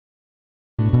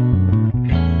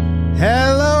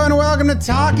to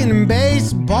Talking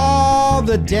Baseball,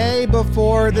 the day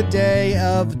before the day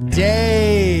of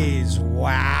days.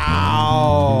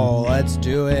 Wow, let's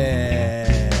do it.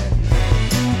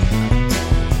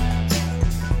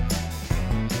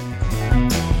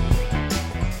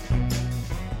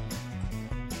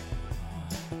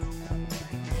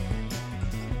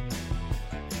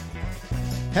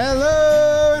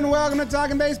 Hello and welcome to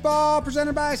Talking Baseball,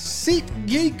 presented by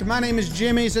SeatGeek. My name is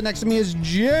Jimmy. Sitting next to me is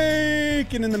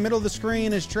Jake, and in the middle of the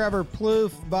screen is Trevor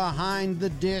Plouffe. Behind the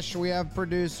dish, we have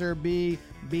producer BBD.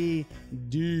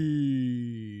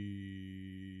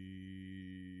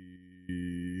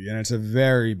 And it's a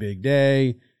very big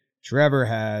day. Trevor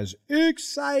has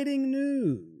exciting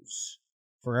news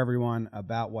for everyone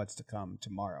about what's to come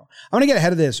tomorrow. I'm going to get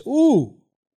ahead of this. Ooh.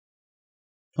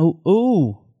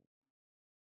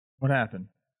 What happened?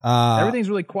 Everything's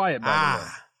really quiet, by the way.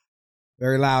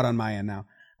 Very loud on my end now.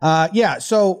 Yeah,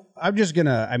 so I'm just going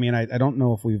to, I don't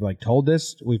know if we've told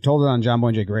this. We've told it on John Boy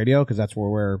and Jake Radio because that's where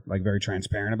we're very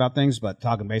transparent about things, but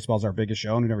Talking Baseball is our biggest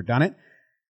show and we've never done it.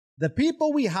 The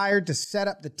people we hired to set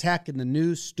up the tech in the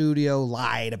new studio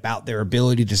lied about their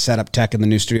ability to set up tech in the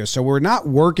new studio. So we're not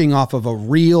working off of a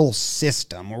real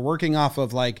system. We're working off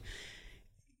of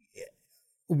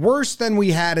worse than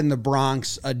we had in the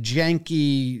Bronx, a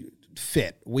janky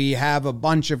fit. We have a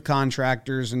bunch of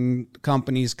contractors and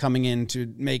companies coming in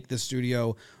to make the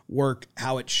studio work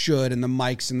how it should and the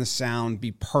mics and the sound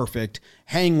be perfect.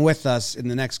 Hang with us in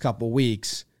the next couple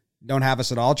weeks. Don't have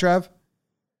us at all, Trev?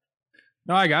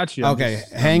 No, I got you. Okay,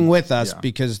 hang with us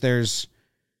because there's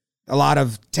a lot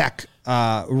of tech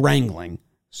wrangling.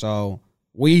 So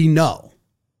we know.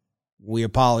 We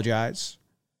apologize.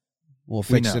 We'll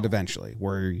fix it eventually.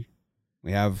 We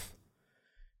have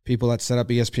people that set up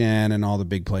ESPN and all the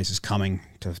big places coming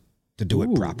to do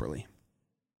it properly.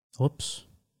 Whoops.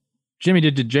 Jimmy,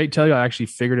 did Jake tell you I actually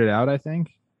figured it out, I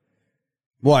think?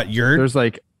 What?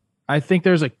 I think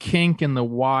there's a kink in the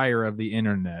wire of the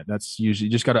internet. That's usually,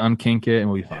 you just got to unkink it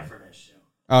and we'll be fine.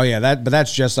 Oh, yeah, but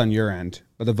that's just on your end.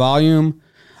 But the volume,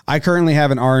 I currently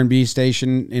have an R&B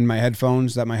station in my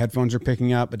headphones that my headphones are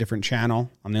picking up, a different channel.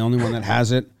 I'm the only one that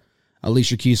has it.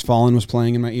 Alicia Keys' Fallen was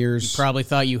playing in my ears. You probably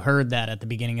thought you heard that at the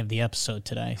beginning of the episode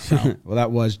today. So. Well, that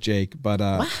was Jake, but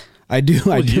I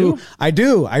feel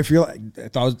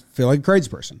like a crazy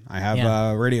person. I have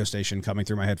a radio station coming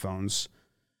through my headphones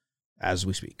as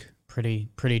we speak.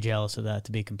 Pretty jealous of that,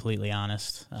 to be completely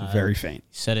honest. Very faint.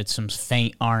 You said it's some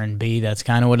faint R&B. That's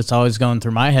kind of what it's always going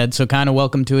through my head. So kind of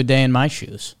welcome to a day in my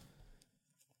shoes.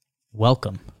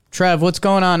 Welcome. Trev, what's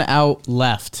going on out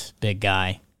left, big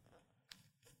guy?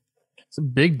 It's a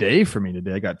big day for me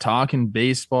today. I got Talking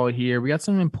Baseball here. We got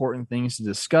some important things to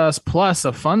discuss, plus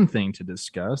a fun thing to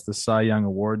discuss, the Cy Young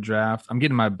Award draft. I'm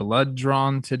getting my blood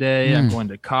drawn today. I'm going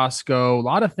to Costco. A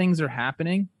lot of things are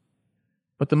happening,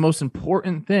 but the most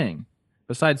important thing,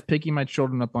 besides picking my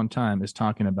children up on time, is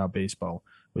talking about baseball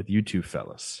with you two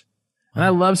fellas. And I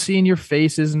love seeing your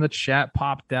faces in the chat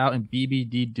popped out and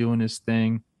BBD doing his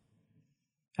thing.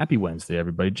 Happy Wednesday,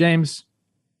 everybody. James,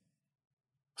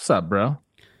 what's up, bro?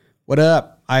 What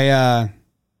up? I'm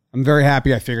very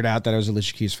happy I figured out that it was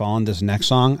Alicia Keys' Fallen. This next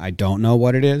song, I don't know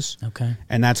what it is. Okay.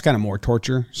 And that's kind of more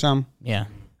torture, some. Yeah.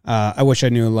 I wish I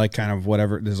knew kind of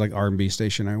whatever. There's R&B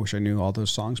station. I wish I knew all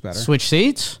those songs better. Switch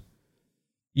seats?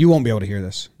 You won't be able to hear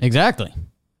this. Exactly.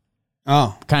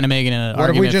 Oh. Kind of making an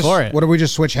argument for it. What if we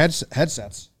just switch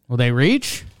headsets? Will they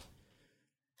reach?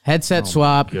 Headset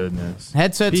swap. Goodness.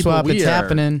 Headset swap. It's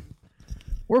happening.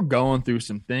 We're going through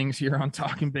some things here on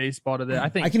Talking Baseball today. I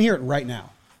think I can hear it right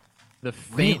now. The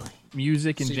faint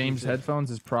music in James'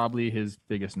 headphones is probably his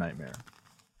biggest nightmare.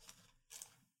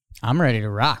 I'm ready to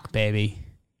rock, baby.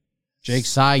 Jake,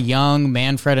 Cy Young,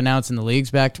 Manfred announcing the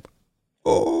league's back.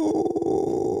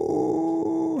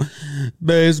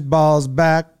 Baseball's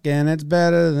back and it's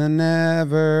better than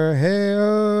ever.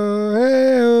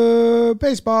 Hey,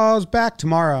 baseball's back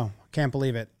tomorrow. Can't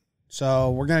believe it.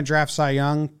 So we're going to draft Cy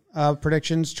Young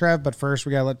predictions, Trev, but first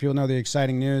we got to let people know the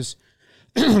exciting news.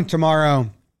 Tomorrow,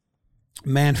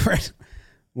 Manfred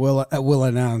will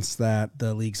announce that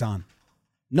the league's on.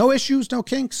 No issues, no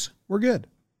kinks. We're good.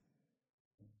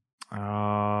 Oh,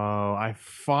 I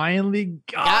finally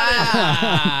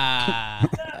got it.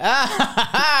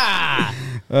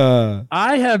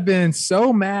 I have been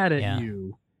so mad at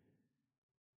you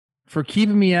for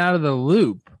keeping me out of the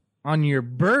loop on your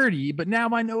birdie, but now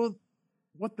I know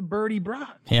what the birdie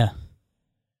brought. Yeah.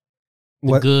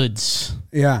 The goods.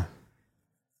 Yeah.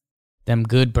 Them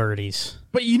good birdies.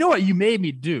 But you know what you made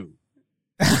me do?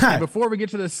 Before we get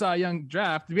to the Cy Young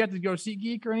draft, do we have to go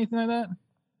SeatGeek or anything like that?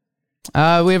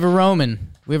 We have a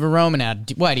Roman. We have a Roman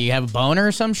ad. What, do you have a boner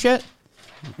or some shit?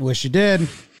 Wish you did.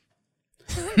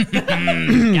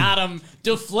 Got him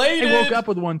deflated. I woke up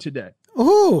with one today.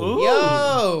 Ooh.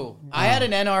 Yo, I had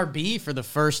an NRB for the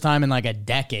first time in like a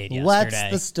decade yesterday. What's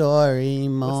the story,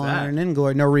 Morning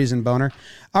Glory? No reason, boner.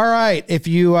 All right. If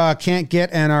you can't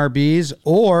get NRBs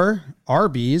or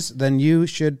RBs, then you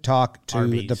should talk to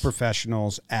the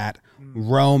professionals at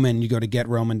Roman. You go to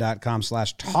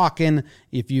getroman.com/talkin.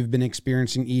 If you've been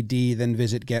experiencing ED, then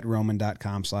visit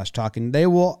getroman.com/talkin. They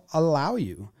will allow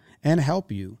you and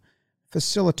help you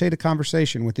facilitate a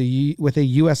conversation with a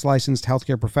U.S. licensed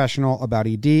healthcare professional about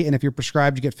ED. And if you're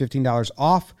prescribed, you get $15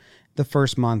 off the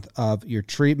first month of your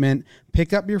treatment.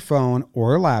 Pick up your phone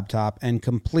or laptop and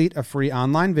complete a free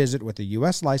online visit with a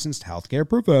U.S. licensed healthcare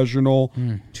professional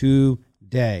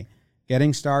today.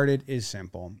 Getting started is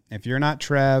simple. If you're not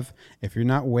Trev, if you're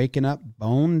not waking up,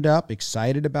 boned up,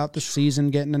 excited about the season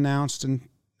getting announced and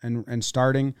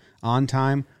starting on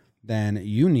time, then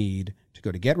you need to go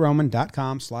to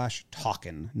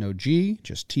getroman.com/talkin. No G,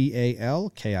 just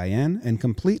TALKIN, and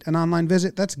complete an online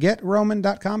visit. That's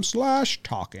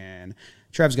getroman.com/talkin.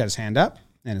 Trev's got his hand up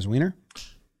and his wiener.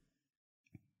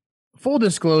 Full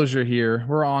disclosure here,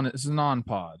 it's a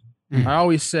non-pod. Mm-hmm. I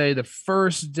always say the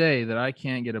first day that I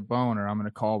can't get a boner, I'm going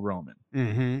to call Roman.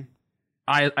 Mm-hmm.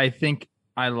 I think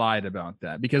I lied about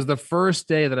that because the first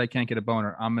day that I can't get a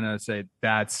boner, I'm going to say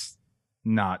that's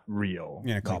not real.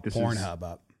 You're going to call Pornhub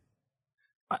up.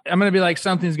 I'm going to be like,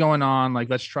 something's going on. Like,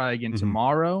 let's try again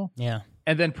tomorrow. Yeah.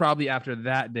 And then probably after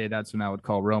that day, that's when I would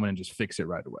call Roman and just fix it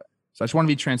right away. So I just want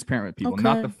to be transparent with people. Okay.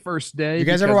 Not the first day. You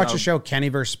guys ever watch the show Kenny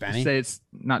vs. Spenny? Say it's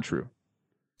not true.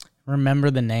 Remember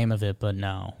the name of it, but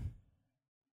no.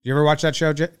 You ever watch that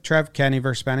show, Trev? Kenny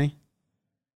vs. Spenny?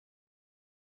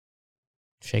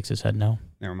 Shakes his head no.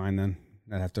 Never mind then.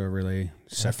 I'd have to really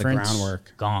set the Reference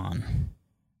groundwork. Gone.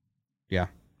 Yeah.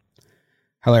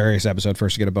 Hilarious episode.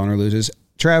 First to get a boner loses.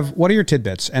 Trev, what are your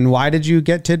tidbits? And why did you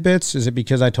get tidbits? Is it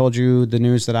because I told you the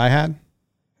news that I had?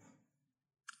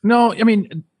 No, I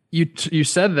mean, you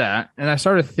said that, and I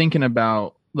started thinking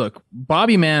about, look,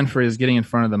 Bobby Manfred is getting in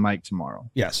front of the mic tomorrow.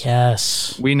 Yes.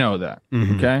 Yes. We know that.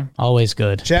 Mm-hmm. Okay? Always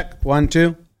good. Check. 1,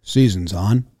 2. Season's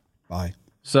on. Bye.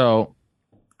 So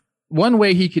one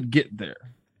way he could get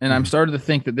there, and I'm starting to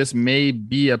think that this may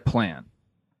be a plan.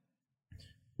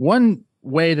 One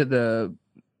way that the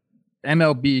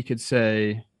MLB could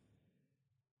say,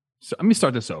 so let me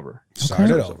start this over.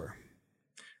 Start it over.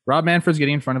 Rob Manfred's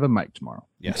getting in front of a mic tomorrow.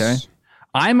 Yes. Okay.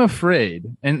 I'm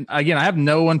afraid, and again, I have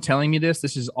no one telling me this.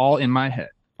 This is all in my head.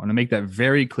 I want to make that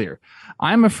very clear.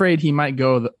 I'm afraid he might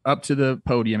go up to the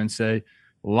podium and say,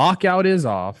 lockout is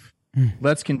off.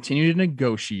 Let's continue to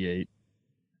negotiate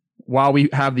while we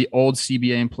have the old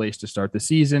CBA in place to start the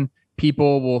season.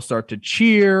 People will start to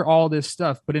cheer, all this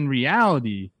stuff. But in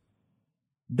reality,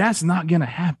 that's not going to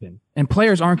happen. And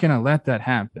players aren't going to let that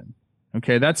happen.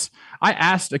 Okay. I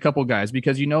asked a couple guys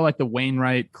because, like the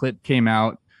Wainwright clip came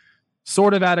out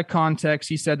sort of out of context.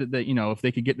 He said that, if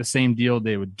they could get the same deal,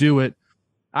 they would do it.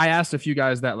 I asked a few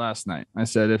guys that last night. I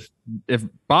said, if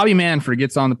Bobby Manfred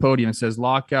gets on the podium and says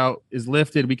lockout is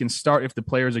lifted, we can start if the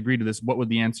players agree to this, what would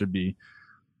the answer be?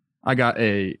 I got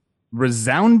a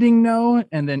resounding no,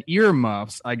 and then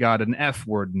earmuffs, I got an F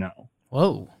word no.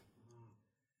 Whoa.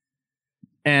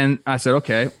 And I said,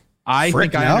 okay, I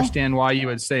think I understand why you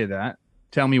would say that.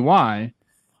 Tell me why.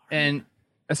 And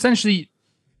essentially,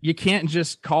 you can't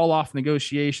just call off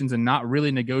negotiations and not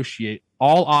really negotiate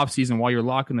all offseason while you're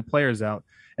locking the players out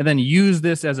and then use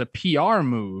this as a PR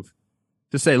move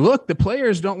to say, look, the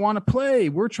players don't want to play.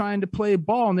 We're trying to play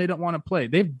ball and they don't want to play.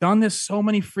 They've done this so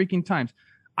many freaking times.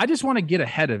 I just want to get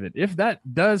ahead of it. If that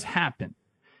does happen,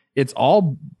 it's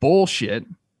all bullshit.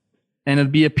 And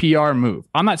it'd be a PR move.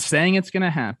 I'm not saying it's going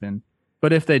to happen,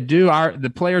 but if they do,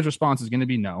 the player's response is going to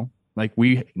be no. Like,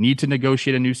 we need to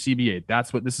negotiate a new CBA.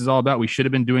 That's what this is all about. We should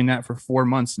have been doing that for 4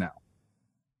 months now.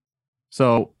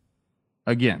 So,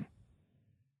 again,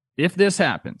 if this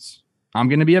happens, I'm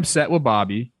going to be upset with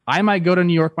Bobby. I might go to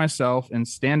New York myself and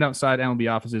stand outside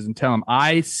MLB offices and tell them,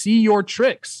 I see your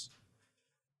tricks,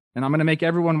 and I'm going to make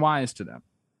everyone wise to them.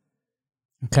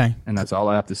 Okay. And that's all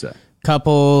I have to say.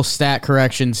 Couple stat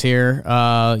corrections here.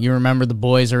 You remember the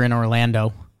boys are in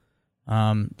Orlando.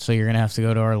 So you're going to have to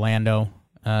go to Orlando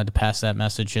to pass that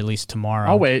message at least tomorrow.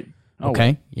 I'll wait.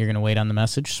 Okay. You're going to wait on the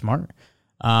message. Smart.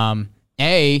 After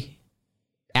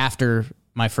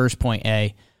my first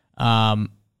point,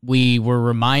 we were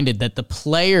reminded that the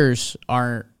players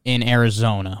are in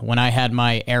Arizona. When I had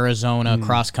my Arizona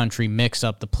cross-country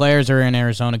mix-up, the players are in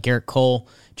Arizona. Garrett Cole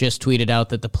just tweeted out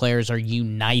that the players are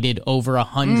united. Over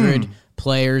 100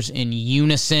 players in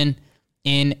unison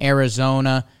in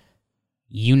Arizona.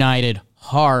 United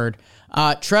hard.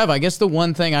 Trev, I guess the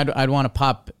one thing I'd want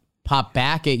to pop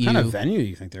back at you. What kind of venue do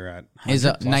you think they're at? Is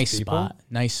a 100+ nice people? spot.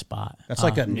 Nice spot. That's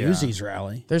like a Newsies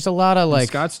rally. There's a lot of In like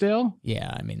Scottsdale?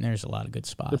 Yeah, I mean, there's a lot of good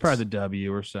spots. They're probably the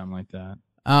W or something like that.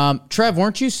 Trev,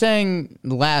 weren't you saying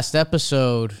last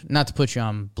episode, not to put you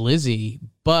on Blizzy,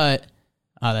 but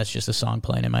that's just a song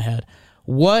playing in my head.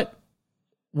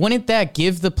 Wouldn't that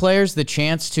give the players the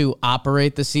chance to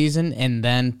operate the season and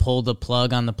then pull the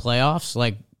plug on the playoffs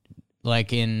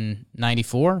like in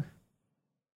 94?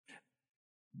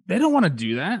 They don't want to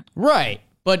do that. Right.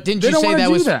 But didn't you say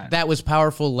that was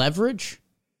powerful leverage?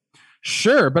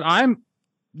 Sure, but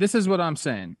this is what I'm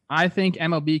saying. I think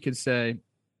MLB could say,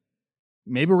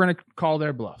 maybe we're going to call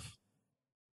their bluff.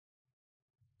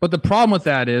 But the problem with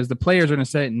that is the players are going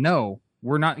to say, no,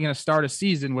 we're not going to start a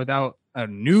season without a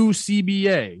new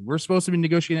CBA. We're supposed to be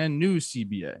negotiating a new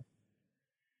CBA.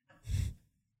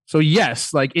 So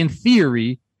yes, like in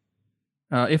theory,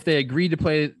 if they agreed to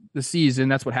play the season,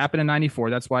 that's what happened in 94.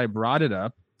 That's why I brought it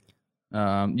up.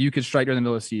 You could strike during the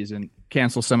middle of the season,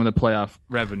 cancel some of the playoff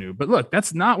revenue. But look,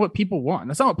 that's not what people want.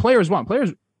 That's not what players want.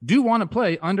 Players do want to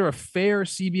play under a fair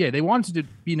CBA. They wanted to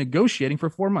be negotiating for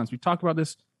 4 months. We talked about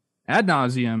this ad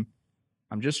nauseum.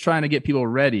 I'm just trying to get people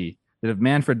ready that if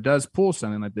Manfred does pull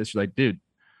something like this, you're like, dude,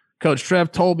 Coach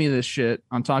Trev told me this shit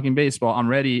on Talking Baseball. I'm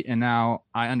ready, and now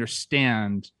I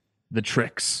understand the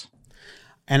tricks.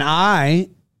 And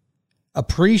I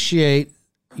appreciate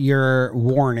your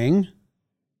warning,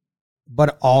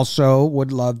 but also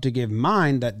would love to give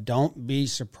mine that don't be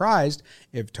surprised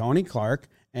if Tony Clark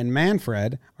and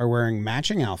Manfred are wearing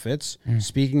matching outfits,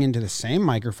 speaking into the same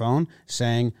microphone,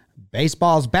 saying,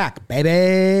 baseball's back,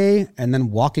 baby, and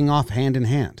then walking off hand in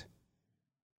hand.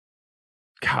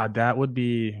 God, that would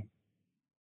be...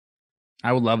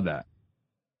 I would love that.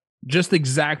 Just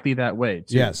exactly that way,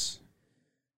 too. Yes.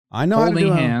 I know holding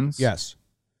how to do hands. Yes.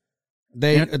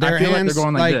 Their hands like they're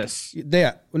going like this.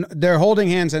 They're holding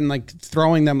hands and like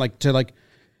throwing them like to like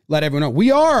let everyone know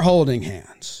we are holding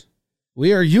hands.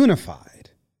 We are unified.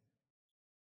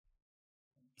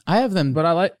 I have them,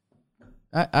 but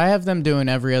I have them doing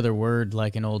every other word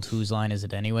like an old Whose Line Is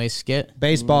It Anyway skit.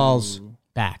 Baseball's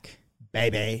back,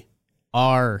 baby.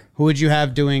 R. Who would you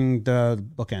have doing the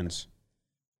bookends?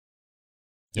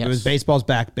 Yes. It was baseball's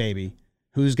back, baby.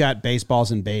 Who's got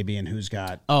baseballs and baby, and who's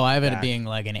got? Oh, I have back? it being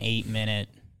like an 8-minute,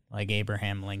 like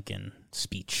Abraham Lincoln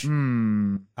speech.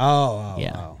 Oh,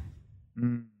 yeah. Oh.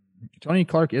 Tony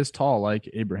Clark is tall like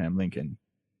Abraham Lincoln.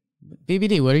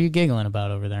 BBD, what are you giggling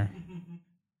about over there?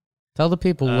 Tell the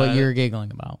people what you're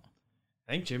giggling about.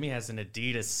 I think Jimmy has an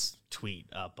Adidas tweet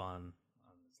up on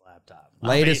his laptop.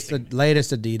 Latest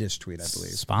Adidas tweet, I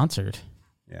believe. Sponsored.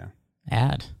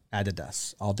 Yeah.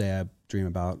 Adidas. All day I dream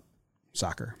about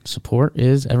soccer. Support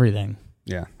is everything.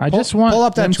 Yeah. Just want pull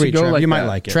up that tweet, Trev. like you might that.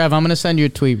 like it. Trev, I'm going to send you a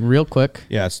tweet real quick.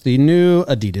 Yeah, it's the new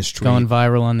Adidas tweet. Going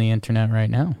viral on the internet right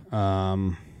now.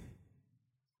 I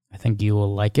think you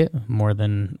will like it more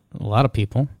than a lot of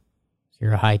people.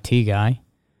 You're a high tea guy.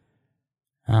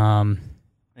 I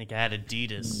think I had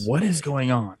Adidas. What is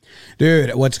going on?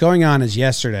 Dude, what's going on is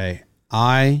yesterday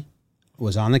I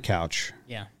was on the couch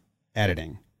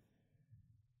editing,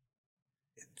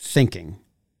 thinking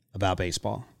about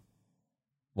baseball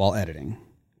while editing.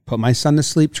 Put my son to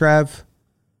sleep, Trev.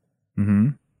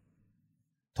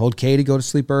 Told Kay to go to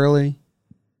sleep early.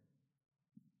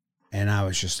 And I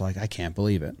was just like, I can't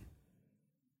believe it.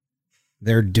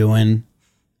 They're doing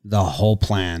the whole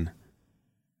plan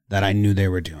that I knew they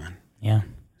were doing. Yeah.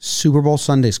 Super Bowl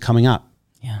Sunday's coming up.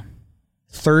 Yeah.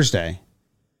 Thursday,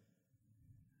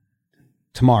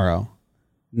 tomorrow,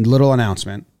 little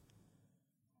announcement.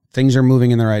 Things are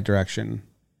moving in the right direction.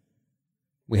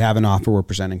 We have an offer we're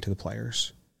presenting to the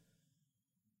players.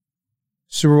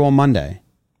 Super Bowl Monday.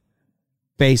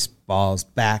 Baseball's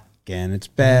back and it's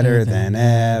better than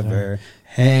ever.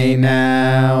 Hey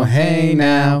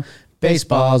now,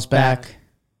 baseball's back.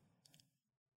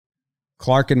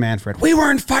 Clark and Manfred. We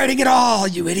weren't fighting at all,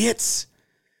 you idiots.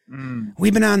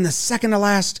 We've been on the second to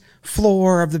last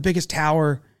floor of the biggest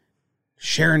tower,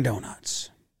 sharing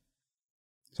donuts.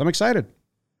 So I'm excited.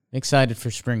 Excited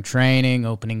for spring training,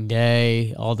 opening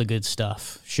day, all the good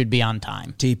stuff. Should be on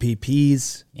time.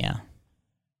 TPPs. Yeah.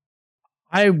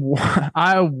 I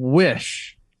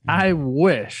wish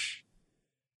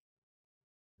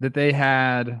that they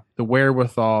had the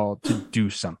wherewithal to do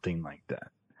something like that.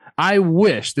 I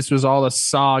wish this was all a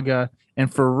saga,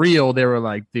 and for real, they were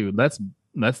like, dude, let's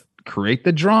create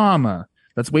the drama.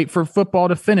 Let's wait for football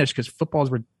to finish because football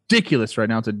is ridiculous right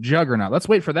now. It's a juggernaut. Let's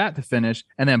wait for that to finish,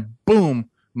 and then boom,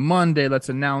 Monday, let's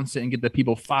announce it and get the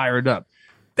people fired up.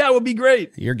 That would be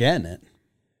great. You're getting it.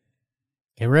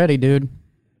 Get ready, dude.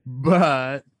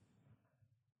 but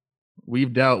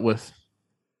we've dealt with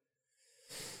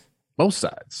both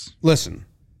sides. Listen,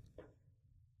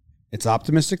 it's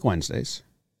Optimistic Wednesdays.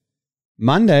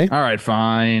 Monday, All right,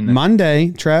 fine.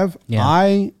 Trev, Yeah.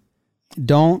 I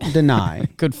don't deny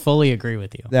Could fully agree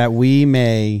with you. that we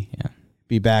may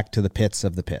be back to the pits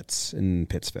of the pits in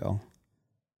Pittsville.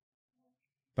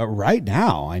 But right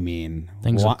now, I mean,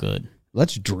 Things look good.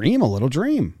 let's dream a little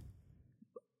dream.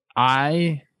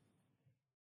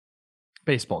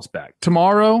 Baseball's back.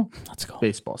 Tomorrow, Let's go.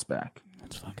 baseball's back.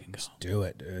 Let's fucking go. Do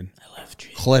it, dude.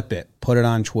 LFG. Clip it. Put it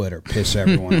on Twitter. Piss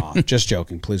everyone off. Just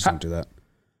joking. Please don't do that.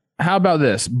 How about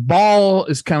this? Ball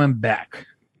is coming back.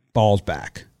 Ball's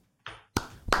back.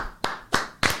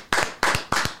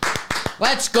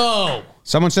 Let's go.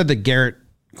 Someone said the Garrett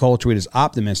Cole tweet is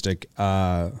optimistic.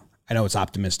 I know it's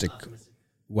optimistic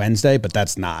Wednesday, but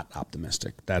that's not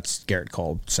optimistic. That's Garrett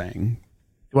Cole saying.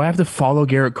 Do I have to follow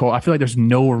Garrett Cole? I feel like there's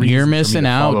no reason. You're for me missing to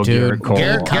out, follow dude. Garrett Cole.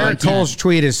 Garrett Cole's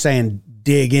tweet is saying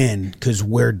dig in because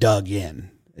we're dug in.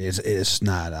 It's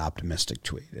not an optimistic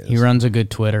tweet. He runs a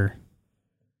good Twitter.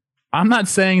 I'm not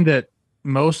saying that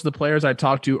most of the players I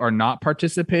talk to are not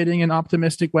participating in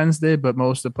Optimistic Wednesday, but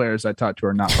most of the players I talk to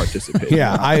are not participating.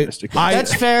 Yeah, in Optimistic Wednesday.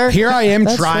 That's fair. Here I am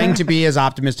That's trying fair. to be as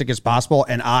optimistic as possible,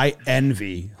 and I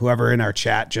envy whoever in our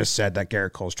chat just said that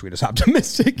Garrett Cole's tweet is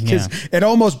optimistic because it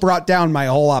almost brought down my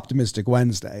whole Optimistic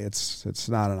Wednesday. It's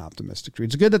not an optimistic tweet.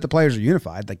 It's good that the players are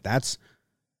unified. Like that's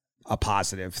a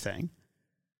positive thing.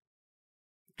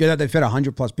 Good that they fit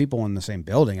 100+ people in the same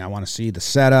building. I want to see the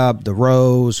setup, the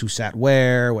rows, who sat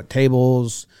where, what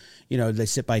tables. You know, did they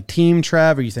sit by team,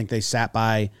 Trev, or you think they sat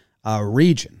by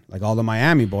region? Like all the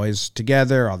Miami boys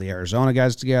together, all the Arizona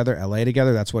guys together, LA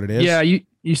together. That's what it is. Yeah,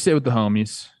 you sit with the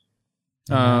homies.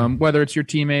 Whether it's your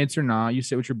teammates or not, you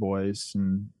sit with your boys,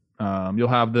 and you'll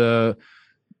have the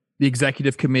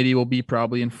executive committee will be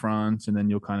probably in front, and then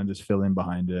you'll kind of just fill in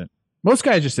behind it. Most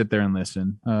guys just sit there and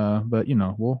listen, but you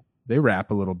know, they rap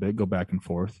a little bit, go back and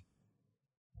forth.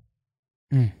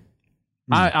 I'm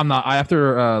not.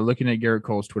 After looking at Garrett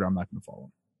Cole's Twitter, I'm not going to follow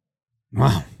him.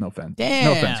 Wow. No offense. Damn.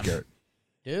 No offense, Garrett.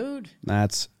 Dude.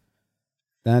 That's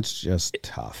just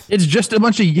tough. It's just a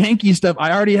bunch of Yankee stuff.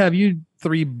 I already have you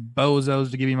three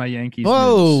bozos to give me my Yankees.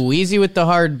 Whoa, news. easy with the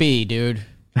hard B, dude.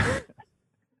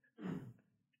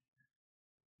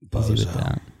 Easy with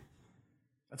that.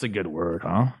 That's a good word,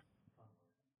 huh?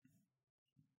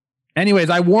 Anyways,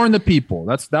 I warned the people.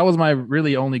 That was my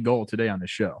really only goal today on this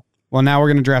show. Well, now we're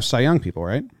going to draft Cy Young people,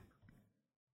 right?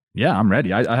 Yeah, I'm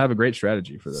ready. I have a great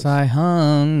strategy for this. Cy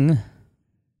Hung.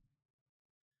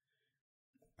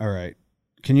 All right.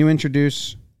 Can you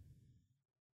introduce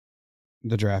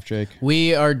the draft, Jake?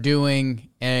 We are doing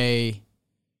a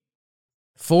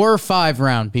 4 or 5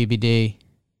 round BBD.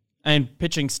 And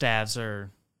pitching staffs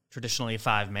are traditionally a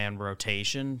 5-man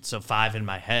rotation, so 5 in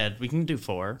my head. We can do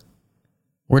 4.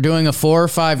 We're doing a 4 or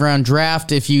 5 round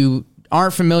draft. If you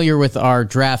aren't familiar with our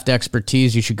draft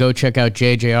expertise, you should go check out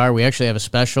JJR. We actually have a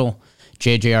special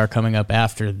JJR coming up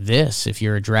after this if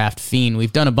you're a draft fiend.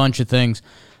 We've done a bunch of things.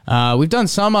 We've done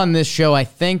some on this show, I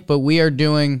think, but we are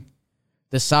doing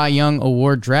the Cy Young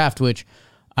Award draft, which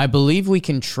I believe we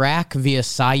can track via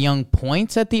Cy Young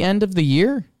points at the end of the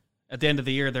year. At the end of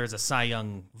the year, there's a Cy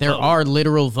Young There vote. are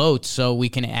literal votes, so we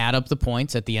can add up the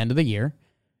points at the end of the year,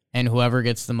 and whoever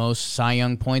gets the most Cy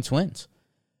Young points wins.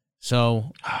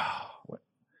 So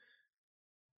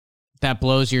that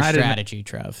blows your strategy,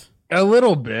 Trev. A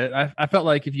little bit. I felt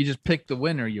like if you just pick the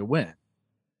winner, you win.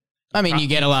 I mean, you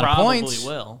get a lot of Probably points.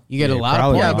 will. You get a Yeah, lot of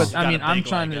probably points. will. Yeah, but I mean, Got a I'm big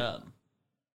trying leg to. up.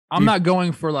 I'm not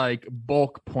going for like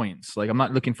bulk points. Like I'm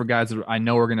not looking for guys that I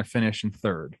know are going to finish in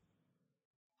third.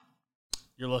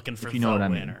 You're looking for If you know the what I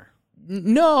mean. winner.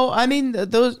 No, I mean,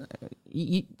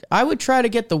 I would try to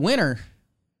get the winner.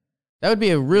 That would be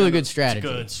a really good It's a strategy.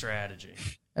 good strategy.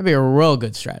 That'd be a real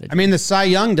good strategy. I mean, the Cy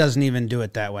Young doesn't even do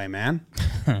it that way, man.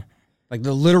 Like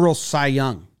the literal Cy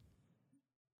Young.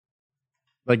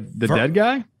 Like the dead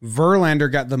guy.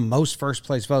 Verlander got the most first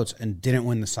place votes and didn't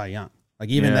win the Cy Young. Like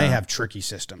even they Yeah. have tricky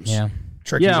systems. yeah.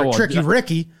 Tricky, Yeah, well, tricky yeah.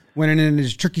 Ricky winning in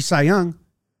his tricky Cy Young.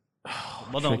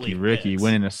 Well, don't Tricky leave Ricky bits.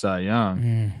 winning a Cy Young.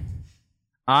 Mm.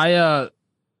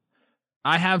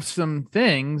 I have some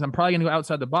things. I'm probably gonna go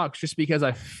outside the box just because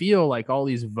I feel like all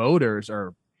these voters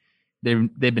are they've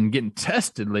been getting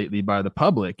tested lately by the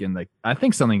public, and like I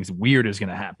think something weird is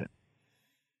gonna happen.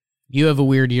 You have a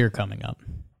weird year coming up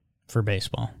for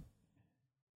baseball.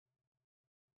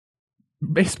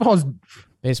 Baseball's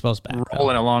Baseball's back. though.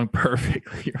 rolling along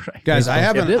perfectly, right? Guys, I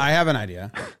have Yeah, I have an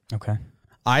idea. Okay.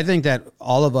 I think that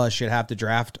all of us should have to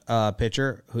draft a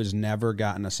pitcher who's never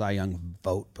gotten a Cy Young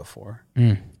vote before.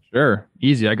 Sure,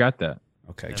 easy. I got that.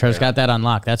 Okay. Trev's got that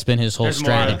unlocked. That's been his whole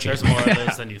strategy. There's more of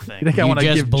those than you think. You think I You want to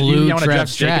just give blew you want to draft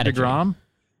Trev's Jacob strategy. DeGrom?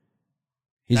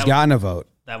 He's gotten a vote,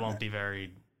 That won't be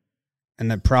very.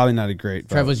 and that probably not a great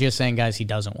vote. Trev was just saying guys he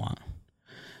doesn't want.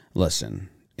 Listen,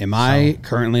 am I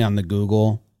currently on the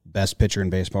Google best pitcher in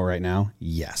baseball right now?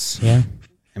 Yes. Yeah.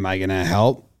 Am I going to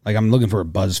help? Like, I'm looking for a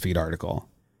BuzzFeed article,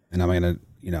 and I'm going to,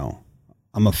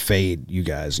 I'm going to fade you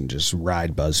guys and just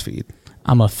ride BuzzFeed.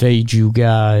 I'm going to fade you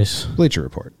guys. Bleacher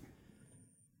Report.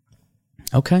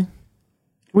 Okay.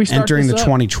 We start Entering the this up.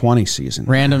 2020 season.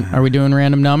 Random. Are we doing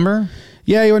random number?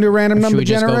 Yeah, you want to do a random Or should number we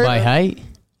just generator? go by height?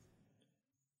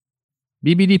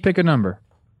 BBD, pick a number.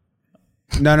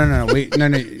 No. Wait, no.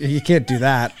 You can't do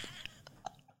that.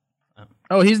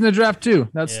 Oh, he's in the draft too.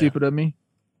 That's Yeah. stupid of me.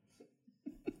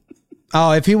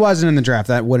 Oh, if he wasn't in the draft,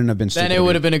 that wouldn't have been stupid. Then it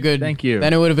would have been a good. Thank you.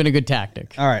 Then it would have been a good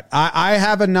tactic. All right. I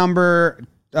have a number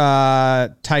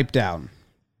typed down.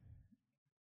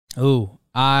 Ooh,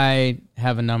 I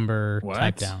have a number What?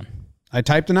 typed down. I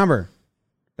typed a number.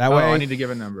 That way, I need to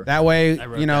give a number. that way, I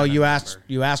wrote down a you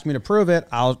number. asked me to prove it.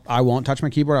 I won't touch my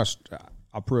keyboard.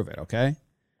 I'll prove it. Okay.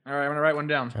 All right, I'm gonna write one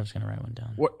down. Trev's gonna write one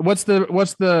down. What's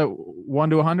the 1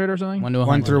 to 100 or something? 1 to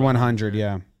 100. 1 through 100.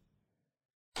 Yeah.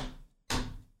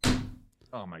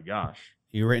 Oh my gosh.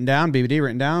 You written down? BBD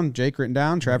written down? Jake written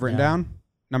down? Trev written down?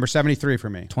 Number 73 for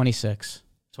me. 26.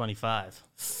 25.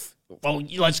 Well,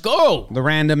 let's go. The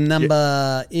random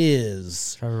number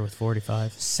is Trevor with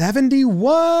 45. 71.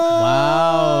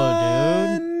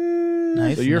 Wow, dude.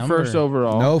 Nice. So you're number. first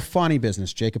overall. No funny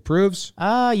business. Jake approves.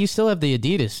 You still have the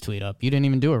Adidas tweet up. You didn't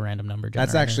even do a random number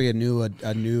generator. That's actually a new.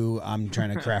 I'm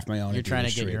trying to craft my own. You're trying to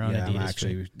Adidas get street. your own Yeah, I'm Adidas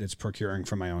actually. It's procuring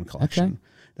from my own collection. Okay.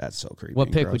 That's so creepy. What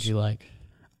and pick gross. would you like?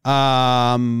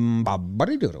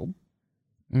 Buddy doodle.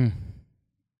 Mm.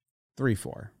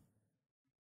 3-4.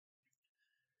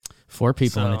 4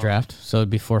 people in the So- draft, so it'd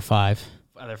be 4-5.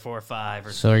 Either 4 or 5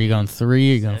 or So are you going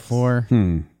 3? Are you going 6. 4?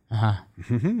 Uh huh.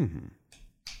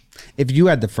 If you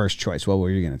had the first choice, what were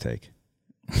you going to take?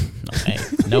 No way.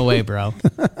 No way, bro.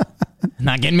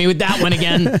 Not getting me with that one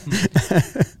again.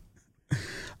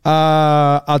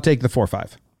 I'll take the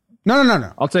 4-5.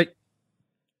 No. I'll take.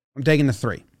 I'm taking the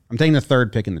 3. I'm taking the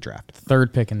third pick in the draft.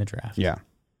 3rd pick in the draft. Yeah.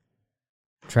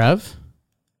 Trev?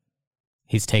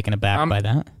 He's taken aback by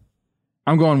that.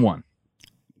 I'm going 1.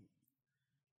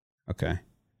 Okay.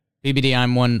 BBD,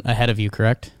 I'm 1 ahead of you,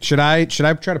 correct? Should I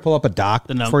try to pull up a doc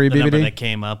The, for you, the number BBD? that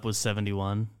came up was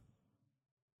 71.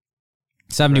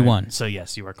 71. So,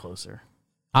 yes, you are closer.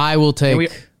 I will take we-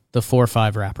 the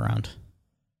 4-5 wraparound.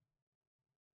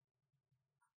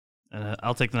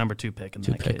 I'll take the number 2 pick in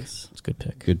 2 that pick. case. It's a good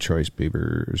pick. Good choice,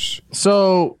 Beavers.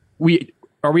 So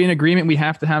are we in agreement? We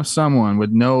have to have someone with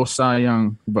no Cy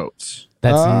Young votes.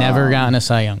 That's never gotten a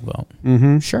Cy Young vote.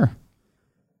 Mm-hmm. Sure.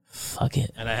 Fuck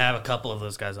it. And I have a couple of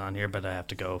those guys on here, but I have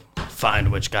to go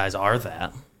find which guys are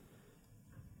that.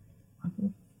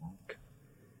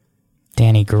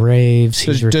 Danny Graves.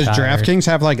 Does He's retired. DraftKings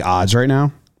have like odds right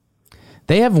now?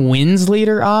 They have wins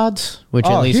leader odds, which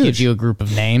Oh, at least huge. gives you a group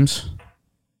of names.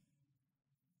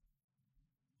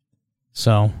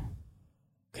 So,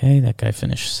 okay, that guy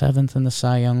finished 7th in the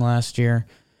Cy Young last year.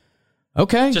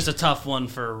 Okay. Just a tough one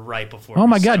for right before. Oh we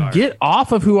my God! start. Get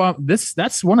off of who I'm.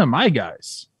 That's one of my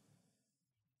guys.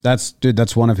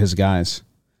 That's one of his guys.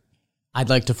 I'd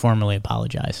like to formally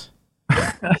apologize.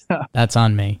 That's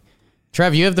on me.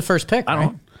 Trev, you have the first pick, I right?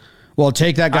 don't. Well,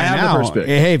 take that guy I have the now. first pick.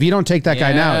 Hey, if you don't take that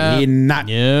guy now, Yeah. he's not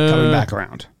Yeah. coming back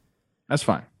around. That's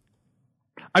fine.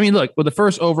 I mean, look, with the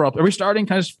first overall, are we starting?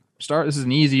 Can I just start? This is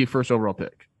an easy first overall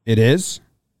pick. It is?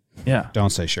 Yeah,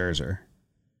 Don't say Scherzer.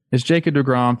 it's Jacob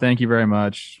DeGrom. Thank you very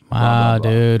much. Blah, Wow, blah,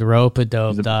 blah. dude.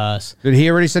 Rope-a-dope us. Dude, he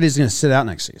already said he's going to sit out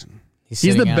next season. He's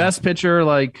the sitting out. best pitcher,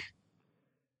 like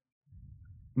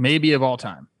maybe of all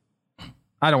time.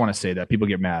 I don't want to say that. People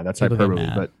get mad. That's People get hyperbole,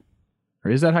 mad. but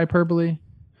or is that hyperbole?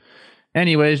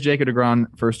 Anyways, Jacob DeGrom,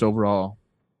 first overall.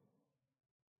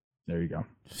 There you go.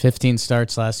 15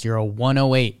 starts last year, a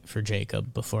 108 for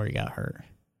Jacob before he got hurt.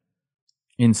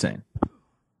 Insane.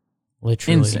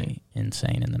 Literally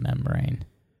insane in the membrane.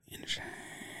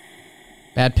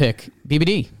 Bad pick.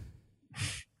 BBD.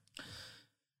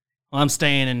 Well, I'm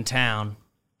staying in town.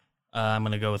 I'm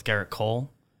going to go with Garrett Cole.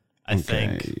 I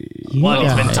think. You One,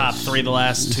 he's been guys. top 3 the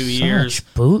last 2 Such years.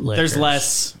 bootlickers. There's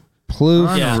less.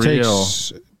 Plouffe Yeah.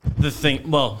 takes... The thing.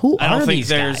 Well, Who I don't are think these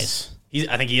there's. guys?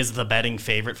 I think he is the betting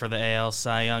favorite for the AL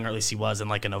Cy Young, or at least he was in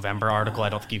like a November article. I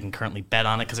don't think you can currently bet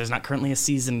on it because there's not currently a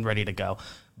season ready to go.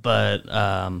 But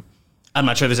I'm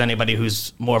not sure there's anybody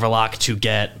who's more of a lock to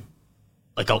get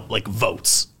like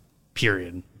votes.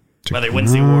 Period. Whether he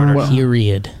wins the award or not.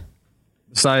 Period.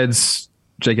 Besides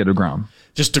Jacob deGrom.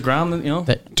 Just DeGrom,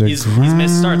 he's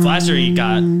missed starts. Last year he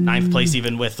got 9th place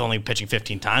even with only pitching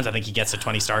 15 times. I think he gets to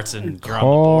 20 starts and you're on the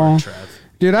board, Trev.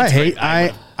 Dude,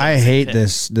 I hate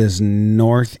this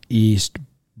Northeast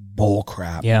bull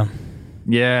crap. Yeah.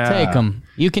 Yeah. Take them.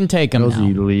 You can take them Those now.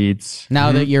 elites.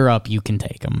 Now that you're up, you can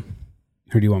take them.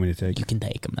 Who do you want me to take? You can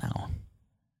take them now.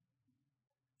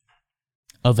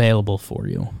 Available for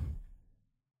you.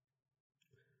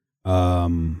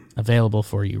 Available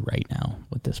for you right now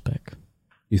with this pick.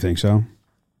 You think so?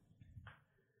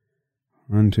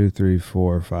 1, 2, 3,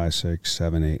 4, 5, 6,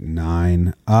 7, 8,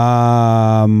 9.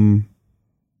 I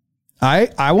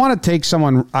want to take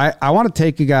someone. I want to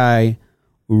take a guy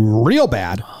real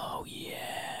bad. Oh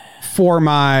yeah. For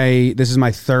this is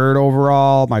my third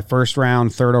overall, my first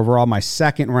round, third overall, my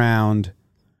second round,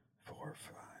 4,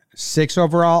 5, 6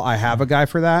 overall. I have a guy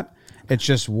for that. It's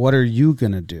just, what are you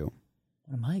gonna do?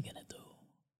 What am I gonna do?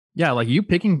 Yeah, like you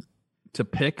picking to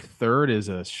pick third is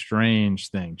a strange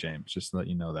thing, James. Just to let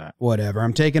you know that. Whatever.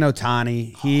 I'm taking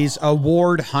Ohtani. He's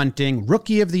award hunting.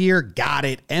 Rookie of the year, got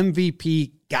it.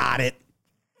 MVP, got it.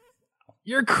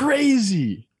 You're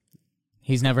crazy.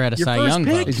 He's never had a Your Cy first Young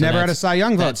pick? vote. He's so never had a that's- Cy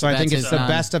Young vote, so I think that's it's the his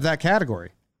best of that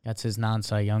category. That's his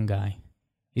non-Cy Young guy.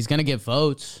 He's gonna get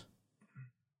votes.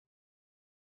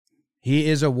 He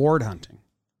is award hunting.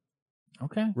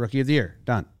 Okay. Rookie of the year,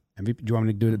 done. MVP. Do you want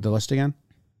me to do the list again?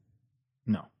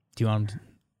 No. Do you want him to?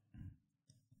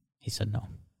 He said no.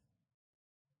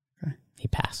 Okay. He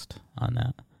passed on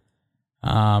that.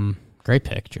 Great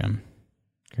pick, Jim.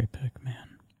 Great pick, man.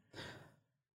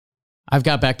 I've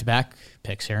got back-to-back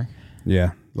picks here.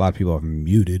 Yeah. A lot of people have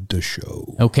muted the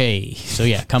show. Okay, so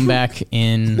yeah, come back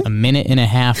in a minute and a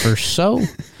half or so.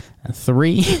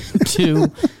 3,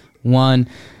 2, 1.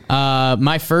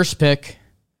 My first pick,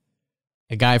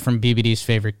 a guy from BBD's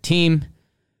favorite team,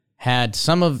 had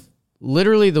some of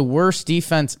literally the worst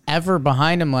defense ever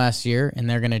behind him last year, and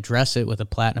they're going to address it with a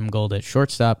platinum gold at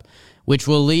shortstop, which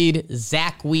will lead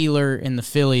Zach Wheeler and the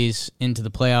Phillies into the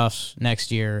playoffs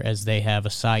next year as they have a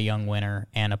Cy Young winner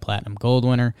and a platinum gold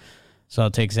winner. So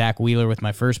I'll take Zach Wheeler with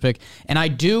my first pick. And I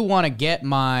do want to get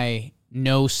my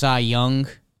no Cy Young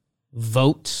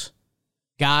votes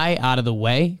guy out of the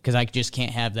way because I just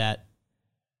can't have that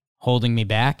holding me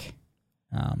back.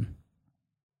 I'm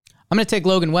going to take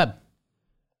Logan Webb.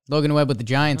 Logan Webb with the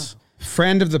Giants.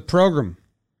 Friend of the program.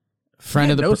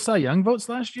 Friend of the no Cy Young votes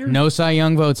last year? No Cy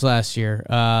Young votes last year.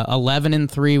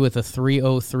 11-3 with a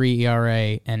 3.03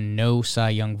 ERA and no Cy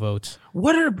Young votes.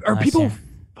 What are last people year.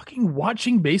 fucking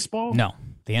watching baseball? No.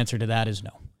 The answer to that is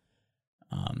no.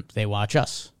 They watch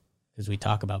us because we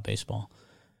talk about baseball.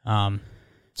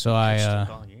 So I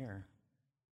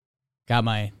got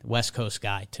my West Coast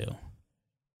guy too.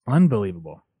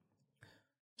 Unbelievable.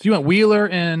 So you want Wheeler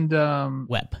and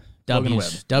Webb. Logan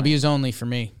W's. Webb. W's only for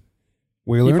me.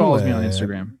 Wheeler he and follows me on Webb.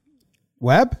 Instagram.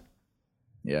 Webb?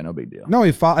 Yeah, no big deal. No,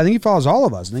 I think he follows all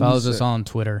of us. I think Follows he's us on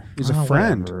Twitter. He's a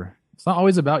friend. Whatever. It's not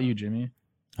always about you, Jimmy.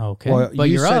 Okay. Well, but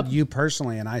you you're said up. you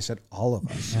personally, and I said all of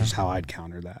us. Is how I'd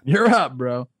counter that. You're up,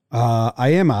 bro. I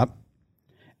am up.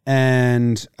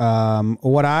 And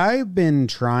what I've been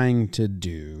trying to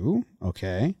do,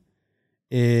 okay,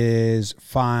 is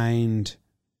find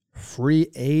free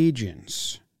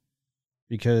agents.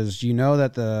 Because you know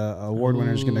that the award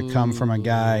winner is going to come from a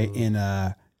guy in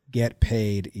a get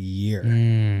paid year.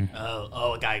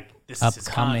 Oh, a guy. This is his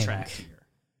Upcoming. contract year.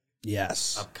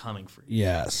 Yes. Upcoming for you.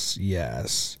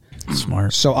 Yes.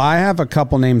 Smart. So I have a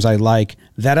couple names I like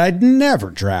that I'd never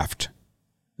draft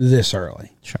this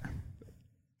early. Sure.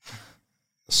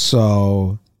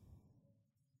 So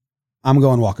I'm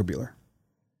going Walker Buehler.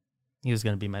 He was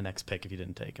going to be my next pick if you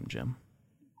didn't take him, Jim.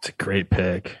 It's a great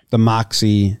pick. The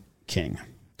Moxie King.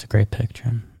 It's a great pick,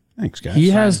 Jim. Thanks, guys. He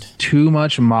has too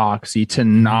much moxie to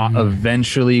not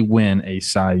eventually win a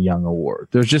Cy Young award.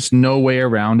 There's just no way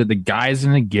around it. The guy's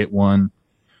going to get one.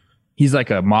 He's like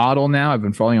a model now. I've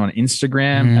been following him on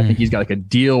Instagram. I think he's got like a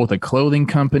deal with a clothing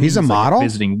company. He's a like model?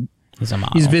 He's a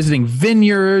model. He's visiting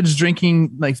vineyards,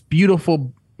 drinking like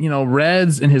beautiful,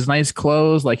 reds in his nice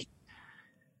clothes. Like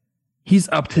he's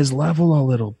upped his level a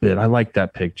little bit. I like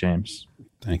that pick, James.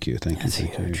 Thank you.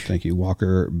 Thank you.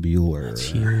 Walker Buehler. That's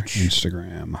huge.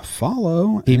 Instagram.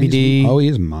 Follow. And BBD. He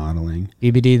is modeling.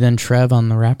 BBD, then Trev on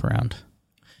the wraparound.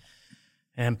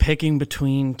 And picking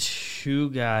between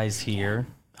two guys here.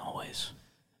 Always.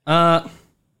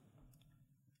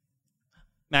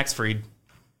 Max Fried.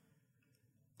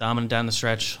 Dominant down the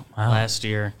stretch Wow. last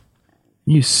year.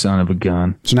 You son of a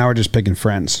gun. So now we're just picking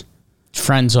friends.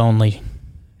 Friends only.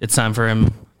 It's time for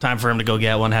him to go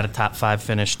get one. Had a top 5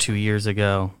 finish 2 years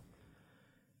ago.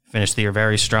 Finished the year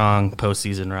very strong,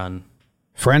 postseason run.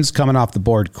 Friends coming off the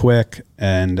board quick,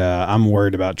 and I'm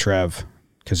worried about Trev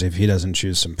because if he doesn't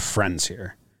choose some friends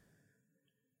here.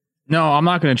 No, I'm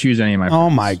not going to choose any of my friends. Oh,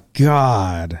 my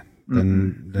God.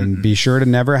 Then be sure to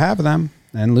never have them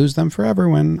and lose them forever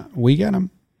when we get them.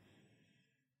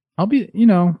 I'll be,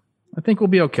 I think we'll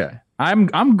be okay. I'm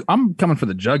coming for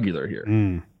the jugular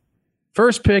here.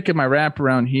 First pick in my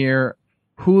wraparound here,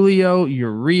 Julio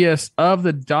Urias of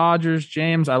the Dodgers.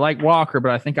 James, I like Walker,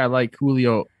 but I think I like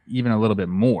Julio even a little bit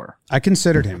more. I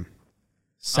considered him.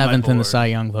 7th in the Cy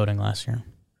Young voting last year.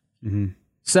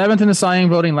 7th in the Cy Young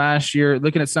voting last year.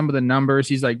 Looking at some of the numbers,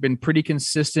 he's been pretty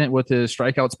consistent with his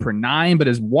strikeouts per 9, but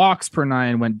his walks per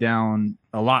 9 went down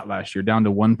a lot last year, down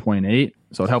to 1.8.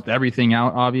 So it helped everything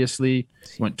out, obviously.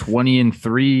 Went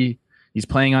 20-3. He's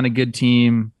playing on a good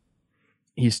team.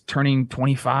 He's turning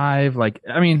 25. I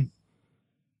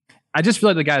just feel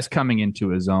like the guy's coming into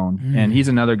his own, and he's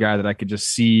another guy that I could just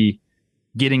see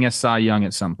getting a Cy Young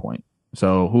at some point.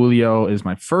 So Julio is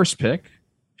my first pick.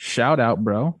 Shout out,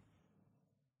 bro.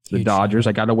 The Dodgers.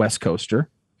 I got a West Coaster.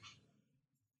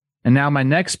 And now my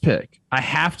next pick. I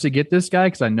have to get this guy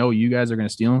because I know you guys are going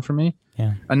to steal him from me.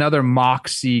 Yeah. Another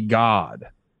Moxie God.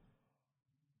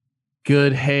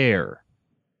 Good hair.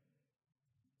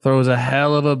 Throws a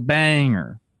hell of a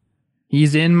banger.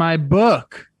 He's in my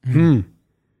book.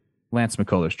 Lance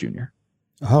McCullers Jr.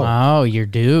 Oh, your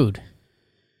dude.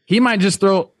 He might just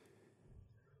throw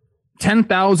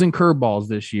 10,000 curveballs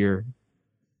this year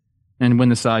and win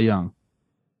the Cy Young.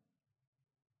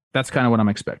 That's kind of what I'm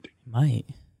expecting. Might.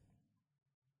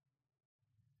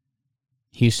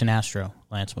 Houston Astro,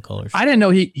 Lance McCullers. I didn't know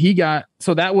he got,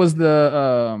 so that was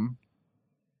the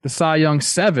Cy Young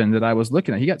 7 that I was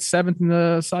looking at. He got 7th in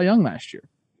the Cy Young last year.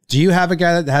 Do you have a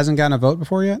guy that hasn't gotten a vote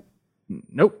before yet?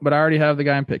 Nope, but I already have the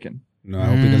guy I'm picking. No, I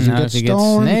hope he doesn't get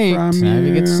stolen from you. Now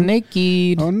he gets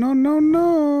snakied. Oh,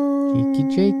 no.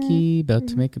 Jakey Jakey, about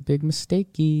to make a big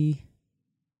mistakey.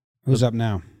 Who's up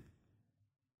now?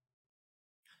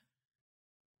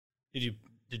 Did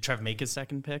Trev make his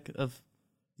second pick of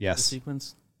the Yes.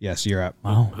 sequence? Yes, you're up.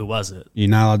 Wow. Who was it? You're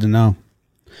not allowed to know.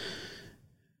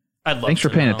 I'd love Thanks to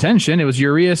for paying know. attention. It was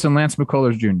Urias and Lance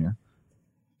McCullers Jr.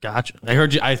 Gotcha. I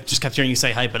heard you. I just kept hearing you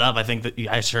say hype it up. I think that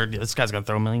I heard this guy's gonna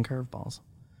throw a million curveballs.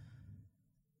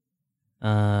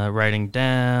 Writing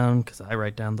down because I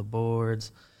write down the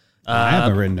boards. I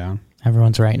have it written down.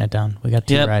 Everyone's writing it down. We got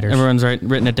two writers. Everyone's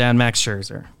written it down. Max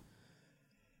Scherzer.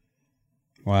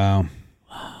 Wow.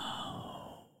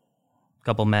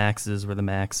 Couple Maxes were the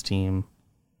Max team.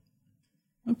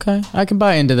 Okay, I can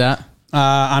buy into that.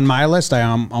 On my list, I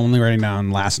am only writing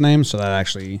down last names, so that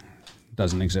actually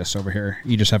doesn't exist over here.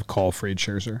 You just have Cole Fried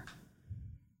Scherzer.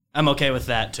 I'm okay with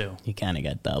that too. You kind of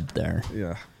got dubbed there.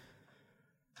 Yeah.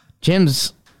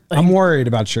 Jim's. I'm worried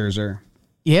about Scherzer.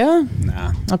 Yeah?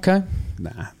 Nah. Okay.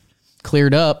 Nah.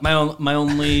 Cleared up. My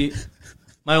only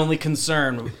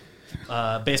concern.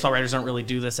 Baseball writers don't really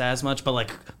do this as much, but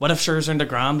what if Scherzer and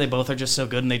DeGrom? They both are just so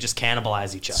good, and they just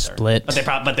cannibalize each other. Split.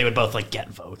 But they would both get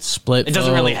votes. Split. It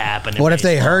doesn't really vote. happen. in What if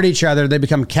they baseball. hurt each other? They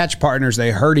become catch partners.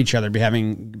 They hurt each other,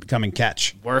 becoming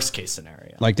catch. Worst case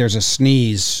scenario. Like there's a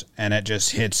sneeze and it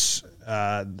just hits.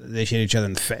 They hit each other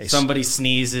in the face. Somebody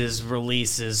sneezes,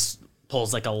 releases,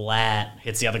 pulls a lat,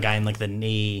 hits the other guy in the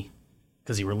knee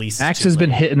because he releases. Max too has been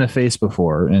late. hit in the face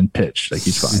before and pitched.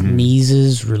 He's fine.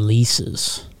 Sneezes,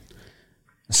 releases.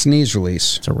 Sneeze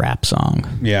release. It's a rap song.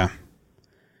 Yeah.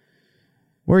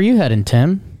 Where are you heading,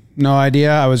 Tim? No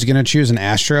idea. I was gonna choose an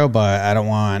Astro, but I don't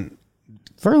want.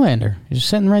 Verlander. You're just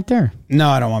sitting right there. No,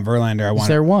 I don't want Verlander. I want.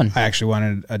 there one? I actually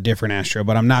wanted a different Astro,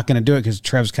 but I'm not gonna do it because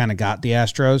Trev's kind of got the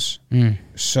Astros.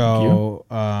 So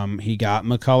he got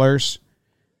McCullers,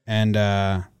 and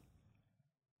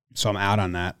so I'm out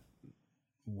on that.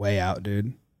 Way out,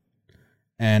 dude.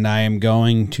 And I am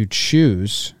going to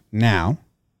choose now.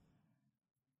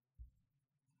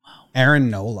 Aaron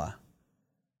Nola.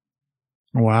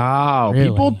 Wow. Really?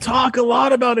 People talk a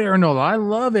lot about Aaron Nola. I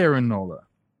love Aaron Nola.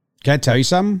 Can I tell you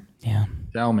something? Yeah.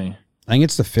 Tell me. I think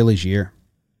it's the Phillies' year.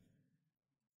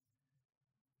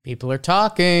 People are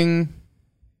talking.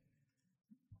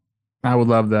 I would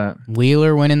love that.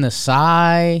 Wheeler winning the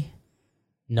Cy.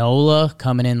 Nola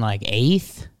coming in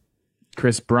 8th.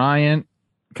 Chris Bryant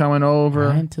coming over.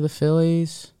 Right to the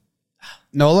Phillies.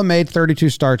 Nola made 32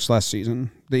 starts last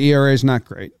season. The ERA is not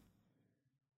great.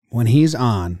 When he's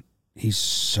on, he's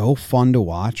so fun to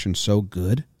watch and so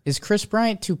good. Is Chris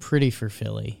Bryant too pretty for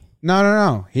Philly?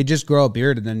 No. He'd just grow a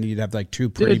beard, and then you'd have two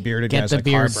pretty Dude, bearded get guys the like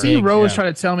beard Harper. big. C. Rose Yeah.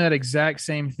 tried to tell me that exact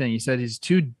same thing. He said he's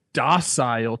too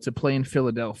docile to play in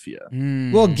Philadelphia.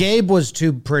 Well, Gabe was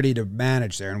too pretty to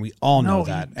manage there, and we all know No,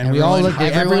 that. he- And we all look.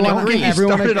 everyone agrees.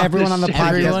 Everyone Started off on the this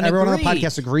podcast. shit. Everyone on the Agreed.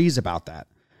 podcast agrees about that.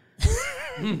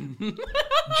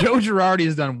 Joe Girardi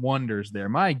has done wonders there.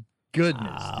 My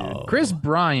goodness, Wow. dude. Chris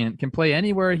Bryant can play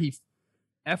anywhere he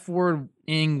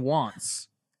F-word-ing wants.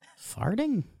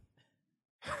 Farting?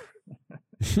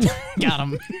 Got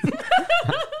him.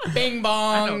 Bing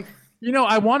bong. You know,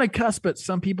 I want to cuss, but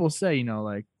some people say, you know,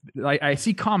 like I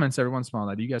see comments every once in a while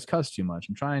that you guys cuss too much.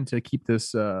 I'm trying to keep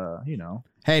this, you know.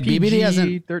 Hey,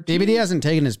 PG-13. BBD hasn't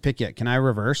taken his pick yet. Can I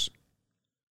reverse?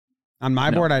 On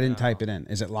my No. board, I didn't type it in.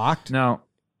 Is it locked? No,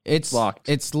 It's locked.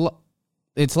 It's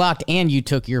locked, and you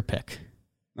took your pick.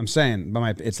 I'm saying,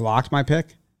 but it's locked. My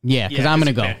pick. Yeah, because I'm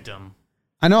gonna go.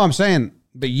 I know. I'm saying,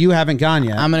 but you haven't gone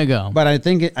yet. I'm gonna go. But I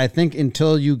think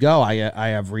until you go, I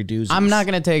have reduced. I'm not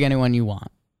gonna take anyone you want.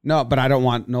 No, but I don't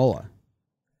want Nola.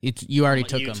 You already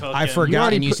took him. I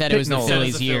forgot. And you said it was the No.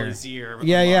 Phillies year.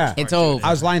 Yeah. It's over.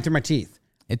 I was lying through my teeth.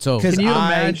 It's over. Because Can you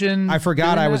imagine? I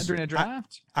forgot doing I that was during a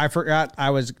draft. I forgot I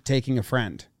was taking a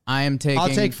friend. I am taking. I'll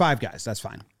take 5 guys. That's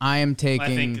fine. I am I think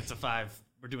taking it's a 5.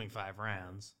 We're doing 5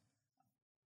 rounds.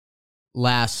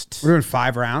 last. We're doing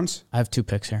 5 rounds. I have 2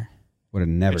 picks here. Would have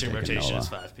never Pitching taken rotation Nola. is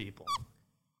 5 people.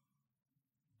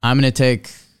 I'm gonna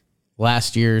take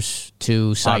last year's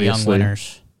 2 Cy Young Obviously.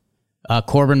 winners.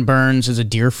 Corbin Burns is a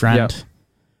dear friend.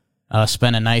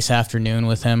 Spent a nice afternoon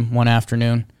with him one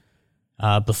afternoon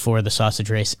before the sausage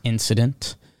race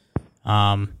incident.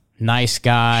 Nice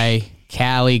guy,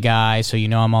 Cali guy, so you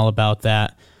know I'm all about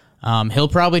that. He'll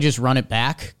probably just run it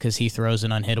back because he throws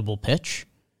an unhittable pitch.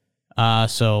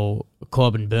 So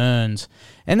Corbin Burns.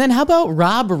 And then how about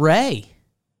Rob Ray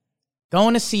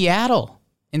going to Seattle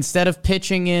instead of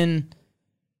pitching in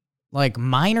like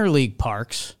minor league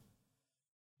parks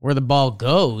where the ball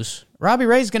goes? Robbie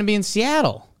Ray's going to be in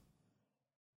Seattle.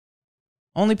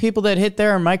 Only people that hit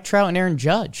there are Mike Trout and Aaron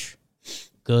Judge.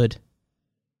 Good.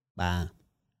 Bah.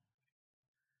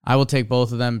 I will take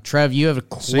both of them. Trev, you have a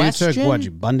So question? you took what?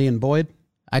 You Bundy and Boyd?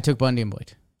 I took Bundy and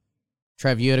Boyd.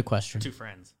 Trev, you had a question. 2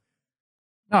 friends.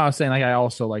 No, I was saying like I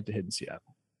also like to hit in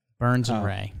Seattle. Burns and Oh.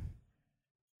 Ray.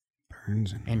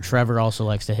 Burns And Trevor also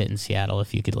likes to hit in Seattle,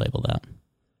 if you could label that.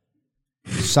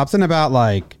 Something about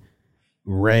like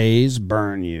Rays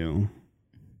burn you.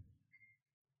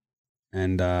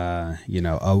 And a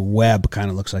web kind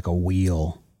of looks like a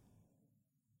wheel.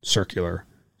 Circular.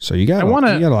 So you got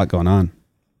a lot going on.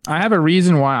 I have a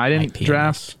reason why I didn't Might be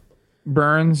draft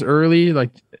Burns early. Like,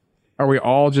 are we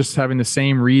all just having the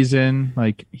same reason?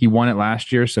 Like, he won it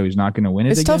last year, so he's not going to win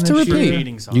it It's again tough to this year? repeat.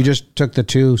 Meetings on You it. just took the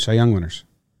 2 Cy Young winners.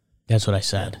 That's what I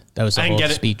said. That was the I can whole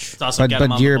get it. speech. It's also get 'em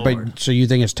But on the board. so you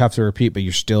think it's tough to repeat, but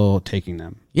you're still taking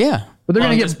them. Yeah. But they're Well,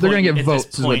 going at to this get they're going to point- get at this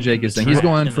votes, is what point Jake in is the saying. He's draft-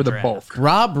 going in for the the draft. bulk.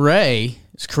 Rob Ray's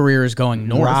career is going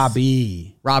north.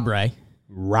 Robbie. Rob Ray.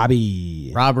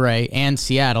 Rob Ray and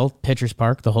Seattle, Pitchers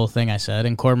Park, the whole thing I said.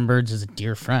 And Corbin Burns is a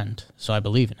dear friend, so I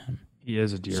believe in him. He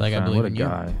is a dear It's like I friend. believe What a in you.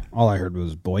 guy. All I heard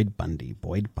was Boyd Bundy.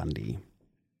 Dumb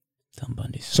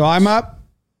Bundy. So I'm up.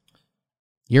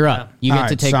 You're up. You All get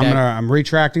to right, take so that. I'm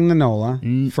retracting the Nola.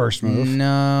 First move.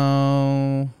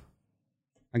 No.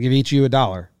 I'll give each of you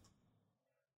 $1.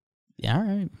 Yeah, all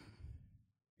right.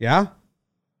 Yeah?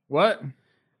 What?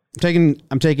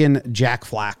 I'm taking Jack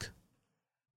Flack.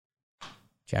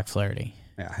 Jack Flaherty.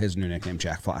 Yeah, his new nickname,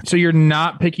 Jack Flack. So you're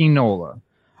not picking Nola.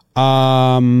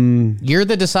 You're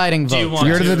the deciding Do you vote. want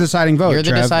You're to- the deciding vote. You're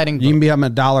the Trev. deciding You can vote. become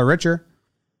 $1 richer.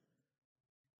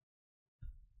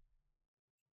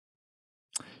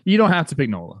 You don't have to pick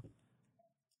Nola.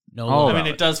 No. Oh, I mean,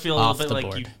 it does feel a Off little bit the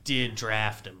like you board. did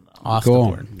draft him, though. Off the Cool.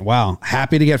 board. Wow.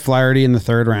 Happy to get Flaherty in the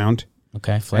 3rd round.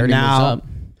 Okay, Flaherty And moves now- up.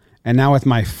 And now with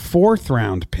my 4th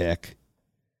round pick,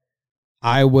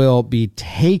 I will be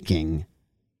taking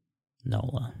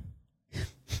Nola.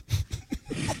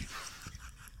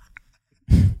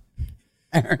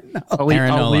 Aaron Nola. I'll leave,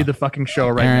 Aaron I'll Nola. leave the fucking show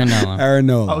right Aaron now. Nola. Aaron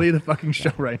I'll Nola. leave the fucking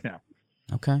show right now.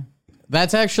 Okay.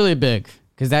 That's actually big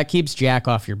because that keeps Jack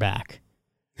off your back.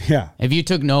 Yeah. If you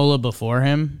took Nola before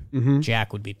him, Mhm.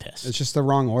 Jack would be pissed. It's just the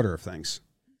wrong order of things.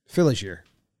 Phillies year.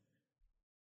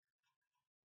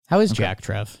 How is Jack,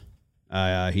 Trev?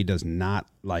 He does not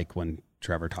like when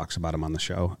Trevor talks about him on the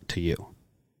show to you.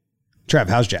 Trev,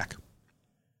 how's Jack?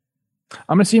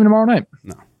 I'm going to see him tomorrow night.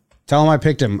 No. Tell him I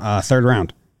picked him 3rd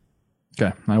round.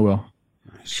 Okay, I will.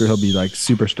 Sure, he'll be like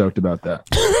super stoked about that.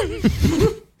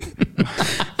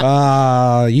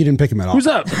 You didn't pick him at all. Who's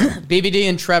up? BBD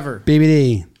and Trevor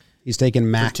BBD. He's taking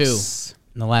Max. 2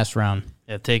 in the last round.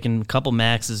 Yeah, taken a couple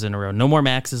maxes in a row. No more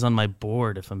maxes on my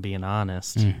board, if I'm being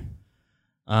honest.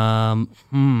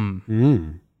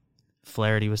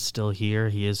 Flaherty was still here.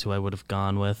 He is who I would have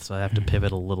gone with, so I have to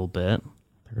pivot a little bit.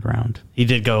 Third round. He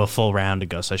did go a full round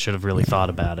ago, so I should have really thought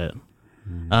about it.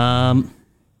 I'll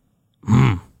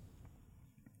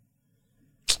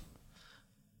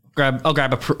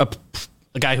grab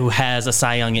a guy who has a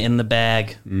Cy Young in the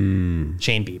bag.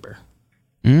 Shane Bieber.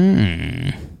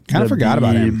 Kind of forgot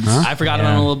about him. Huh? I forgot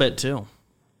about him a little bit too.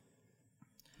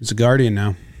 He's a Guardian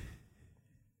now.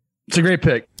 It's a great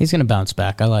pick. He's going to bounce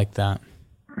back. I like that.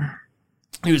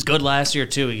 He was good last year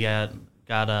too. He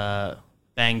got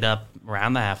banged up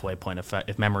around the halfway point,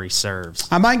 if memory serves.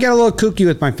 I might get a little kooky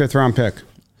with my 5th round pick.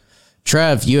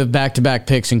 Trev, you have back-to-back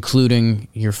picks, including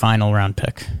your final round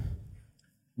pick.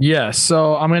 Yeah,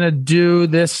 so I'm going to do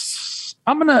this.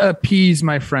 I'm going to appease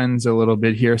my friends a little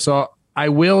bit here. So I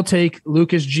will take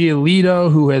Lucas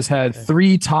Giolito, who has had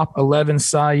 3 top 11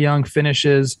 Cy Young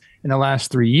finishes in the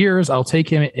last 3 years. I'll take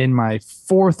him in my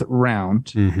 4th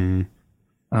round.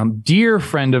 Dear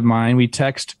friend of mine, we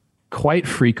text quite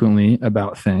frequently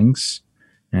about things,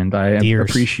 and I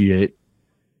appreciate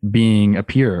being a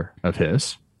peer of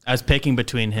his. I was picking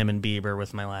between him and Bieber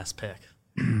with my last pick.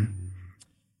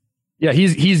 Yeah,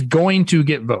 he's going to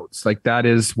get votes. Like, that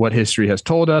is what history has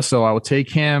told us. So I will take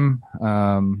him.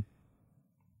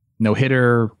 No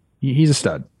hitter. He's a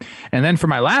stud. And then for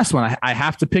my last one, I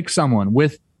have to pick someone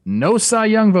with no Cy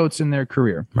Young votes in their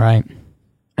career. Right.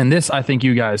 And this, I think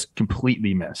you guys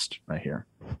completely missed right here.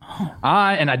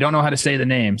 I don't know how to say the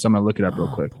name, so I'm going to look it up real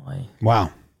quick. Boy. Wow.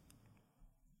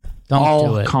 Don't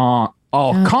do it.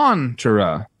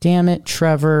 Alcantara. Damn it,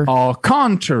 Trevor.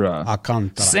 Alcantara.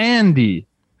 Sandy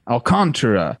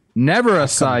Alcantara. Never a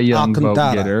Cy Young vote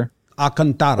getter.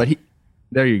 Alcantara. But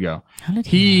there you go. How did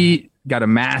He got a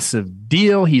massive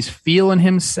deal. He's feeling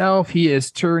himself. He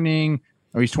is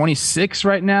he's 26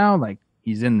 right now. Like,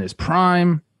 he's in this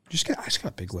prime. I just got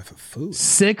a big whiff of food.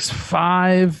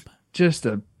 6'5", just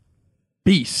a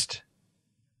beast.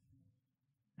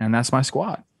 And that's my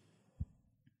squad.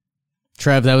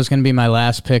 Trev, that was going to be my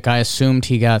last pick. I assumed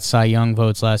he got Cy Young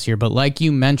votes last year, but like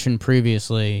you mentioned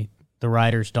previously, the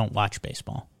writers don't watch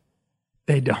baseball.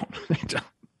 They don't.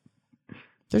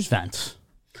 There's vents.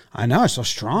 I know, it's so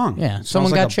strong. Yeah,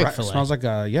 someone got Chick-fil-A. Smells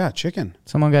like chicken.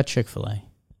 Someone got Chick-fil-A.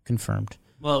 Confirmed.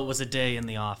 Well, it was a day in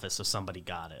the office, so somebody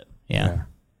got it. Yeah.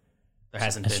 There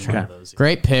hasn't been one of those yet.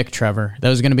 Great pick, Trevor. That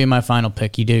was going to be my final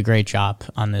pick. You did a great job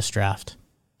on this draft.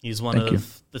 He's one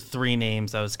of the 3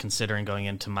 names I was considering going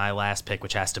into my last pick,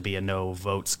 which has to be a no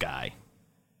votes guy.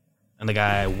 And the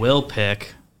guy I will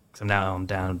pick, because I'm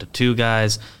down to 2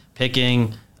 guys,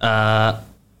 picking,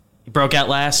 he broke out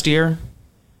last year.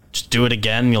 Just do it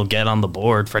again, you'll get on the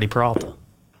board, Freddie Peralta.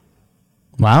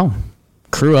 Wow.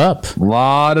 Crew up. A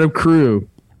lot of crew.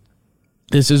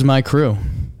 This is my crew.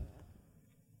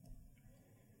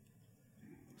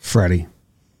 Freddie.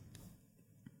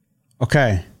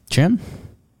 Okay. Jim?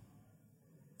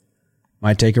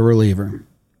 Might take a reliever.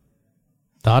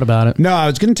 Thought about it. No, I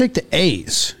was going to take the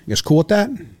A's. You guys cool with that?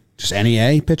 Just any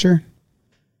A pitcher?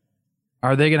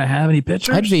 Are they going to have any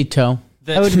pitchers? I'd veto.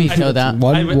 I would veto that.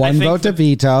 One vote to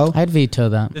veto. I'd veto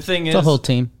that. The thing It's is, the whole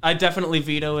team. I definitely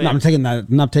veto it. No, I'm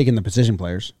not taking the position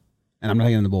players, and I'm not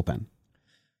taking the bullpen.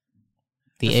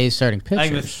 The A's starting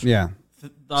pitchers. Yeah.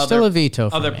 Still a veto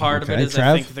for Other me. part of it Okay, is Trev?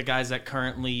 I think the guys that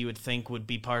currently you would think would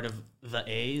be part of the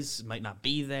A's might not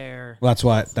be there. Well,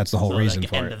 that's the whole So, reason like,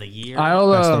 for end it. of the year.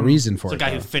 That's the reason for So a it.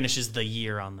 guy who though. finishes the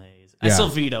year on the A's. I Yeah. still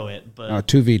veto it, but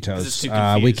 2 'cause vetoes. it's too We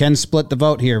confusing. can split the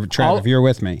vote here, Trev, if you're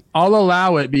with me. I'll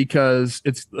allow it because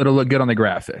it'll look good on the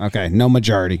graphic. Okay, no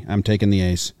majority. I'm taking the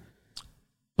A's.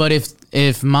 But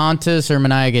if Montes or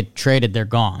Manaea get traded, they're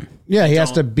gone. Yeah, he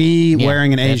has to be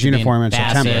wearing an they have A's to be in uniform in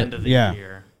Bassett. September. end of the Yeah. year.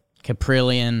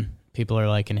 Caprillion, people are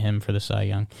liking him for the Cy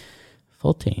Young.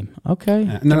 Full team. Okay.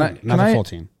 No, Can not I- the full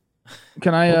team.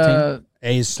 Can I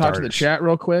A's talk to the starters. chat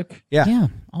real quick? Yeah,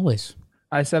 always.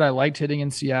 I said I liked hitting in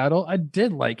Seattle. I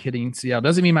did like hitting in Seattle.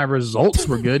 Doesn't mean my results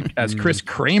were good, as Chris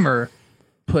Kramer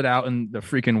put out in the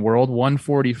freaking world,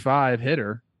 145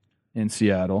 hitter in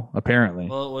Seattle, apparently.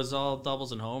 Well, it was all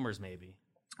doubles and homers, maybe.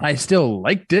 I still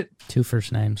liked it. 2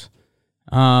 first names.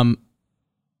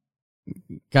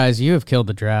 Guys, you have killed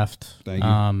the draft. Thank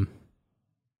you.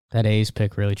 That A's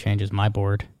pick really changes my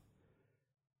board.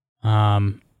 I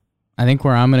think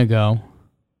where I'm going to go,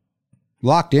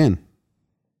 Locked in.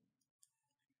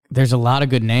 there's a lot of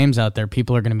good names out there.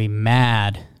 People are going to be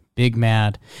mad, big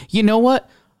mad. You know what?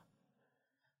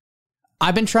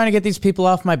 I've been trying to get these people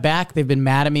off my back. They've been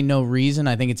mad at me no reason.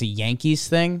 I think it's a Yankees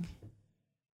thing.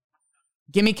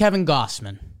 Give me Kevin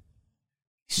Gossman.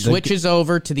 Switches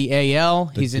over to the AL.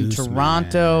 He's in Gooseman.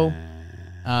 Toronto.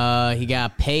 He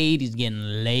got paid. He's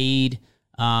getting laid.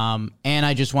 And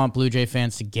I just want Blue Jay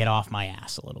fans to get off my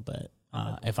ass a little bit,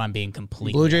 if I'm being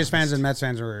completely Blue Jays honest. fans and Mets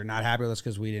fans were not happy with us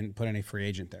because we didn't put any free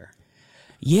agent there.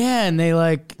 Yeah, and they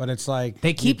But it's like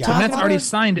They keep you talking guys- Mets already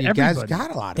signed You everybody. guys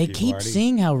got a lot of they people keep already.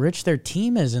 seeing how rich their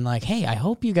team is, and like, hey, I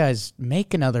hope you guys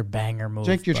make another banger move.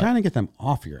 Jake, you're but trying to get them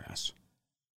off your ass.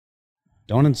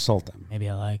 Don't insult them. Maybe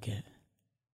I like it.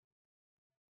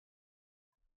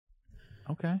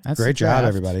 Okay. That's Great the job, draft.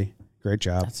 everybody. Great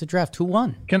job. That's the draft. Who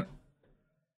won?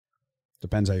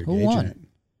 Depends how you're Who gauging won? it.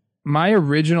 My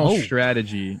original Oh.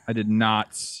 strategy, I did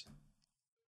not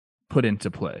put into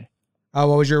play. Oh,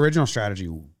 what was your original strategy?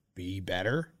 Be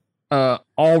better? All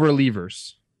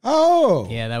relievers. Oh.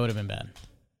 Yeah, that would have been bad.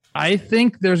 I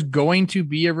think there's going to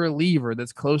be a reliever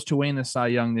that's close to winning the Cy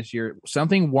Young this year.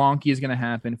 Something wonky is going to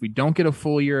happen. If we don't get a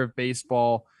full year of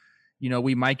baseball,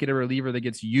 we might get a reliever that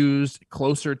gets used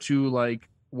closer to like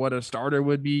what a starter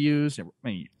would be used. I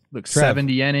mean, look, Trev,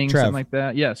 70 innings, Trev, something like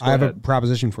that. Yes, go I have a ahead.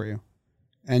 proposition for you.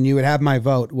 And you would have my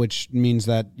vote, which means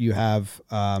that you have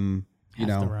The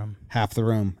room. half the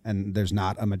room, and there's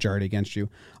not a majority against you.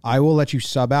 I will let you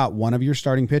sub out one of your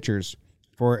starting pitchers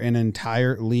for an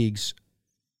entire league's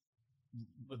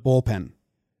bullpen.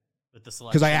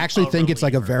 Because I actually think it's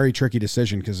like a very tricky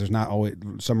decision because there's not always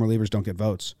some relievers don't get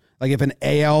votes. Like if any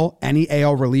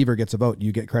AL reliever gets a vote,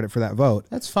 you get credit for that vote.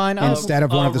 That's fine. Instead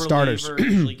of one of the starters.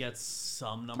 usually gets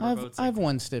some number of votes. I have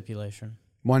one stipulation.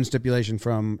 One stipulation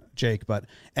from Jake, but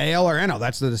AL or NL,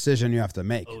 that's the decision you have to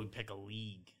make. Oh, we pick a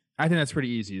league. I think that's pretty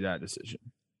easy, that decision.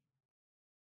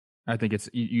 I think it's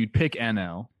you'd pick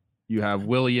NL. You have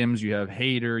Williams, you have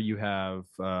Hader, you have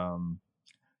Camilo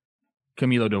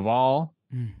Doval,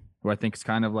 who I think is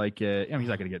kind of like he's not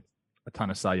going to get a ton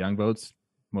of Cy Young votes,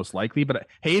 most likely, but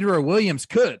Hader or Williams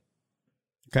could.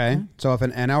 Okay, so if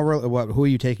an NL, who are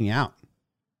you taking out?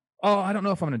 Oh, I don't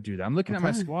know if I'm going to do that. I'm looking at my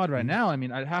Okay. squad right now. I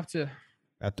mean, I'd have to.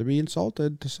 Have to be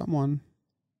insulted to someone.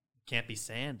 Can't be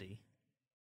Sandy.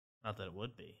 Not that it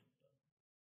would be.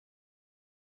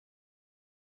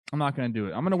 I'm not going to do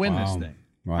it. I'm going to win this thing.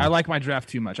 Wow. I like my draft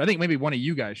too much. I think maybe one of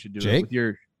you guys should do it Jake? with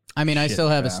your. I mean, I Shit still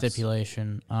have drafts. a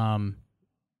stipulation.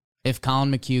 If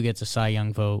Colin McHugh gets a Cy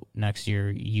Young vote next year,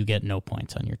 you get no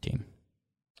points on your team.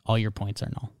 All your points are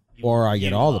null. Or I get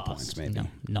You all the lost. points, maybe.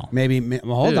 No. Maybe,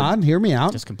 well, hold Dude. on. Hear me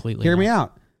out. Just completely. Hear null. me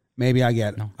out. Maybe I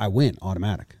get, No. I win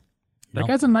automatic. That No.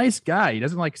 guy's a nice guy. He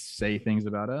doesn't like say things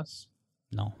about us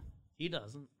No. He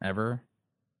doesn't. ever.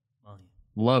 Well,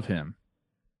 Love him.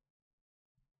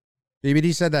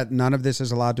 BBD said that none of this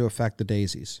is allowed to affect the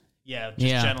Daisies. yeah, just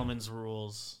Yeah. gentlemen's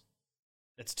rules.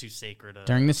 It's too sacred.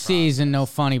 During the season, no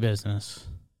funny business.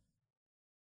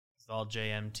 It's all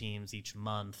JM teams each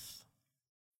month.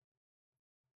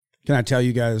 Can I tell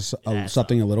you guys That's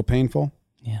something a little painful?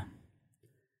 Yeah.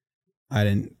 I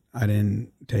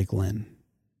didn't take Lynn.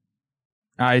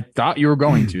 I thought you were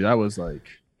going to. That was like.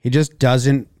 He just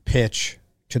doesn't pitch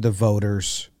to the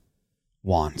voters'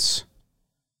 wants.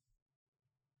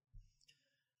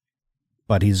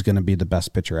 But he's going to be the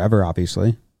best pitcher ever,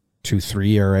 obviously.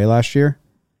 2.3 ERA last year.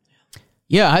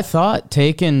 Yeah, I thought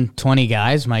taking 20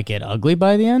 guys might get ugly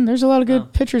by the end. There's a lot of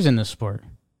good pitchers in this sport.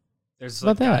 There's How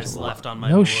about that? guys left on my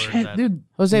No board. shit, that dude.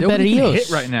 Jose Nobody can Berrios. hit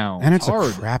right now. And it's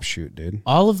hard. a crapshoot, dude.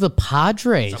 All of the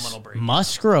Padres, Someone will break it.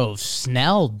 Musgrove,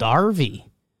 Snell, Darby.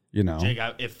 You know. Jake,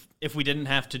 if we didn't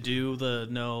have to do the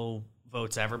no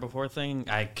votes ever before thing,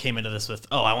 I came into this with,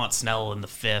 I want Snell in the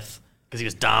 5th because he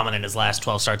was dominant his last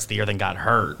 12 starts of the year, then got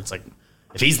hurt. It's like,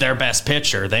 if he's their best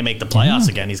pitcher, they make the playoffs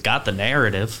again. He's got the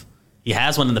narrative. He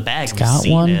has one in the bag. We've got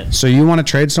seen one. it. So you want to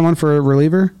trade someone for a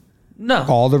reliever? No.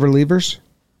 All the relievers?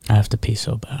 I have to pee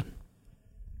so bad.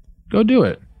 Go do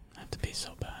it. I have to pee so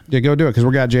bad. Yeah, go do it because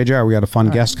we got JJR. We got a fun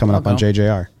guest coming up on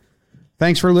JJR.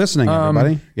 Thanks for listening,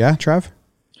 everybody. Yeah, Trev?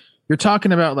 You're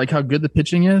talking about like how good the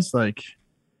pitching is. Like,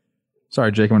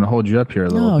 sorry, Jake, I'm going to hold you up here a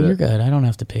little No, bit. you're good. I don't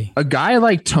have to pee. A guy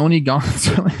like Tony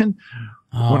Gonsolin,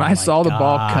 Oh when I my saw the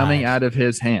ball God. coming out of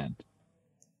his hand,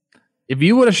 if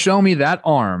you would have shown me that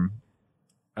arm,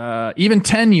 even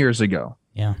 10 years ago,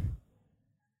 Yeah.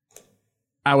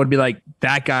 I would be like,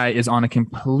 that guy is on a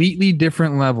completely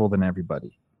different level than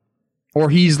everybody. Or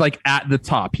he's like at the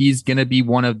top. He's going to be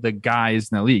one of the guys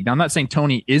in the league. Now, I'm not saying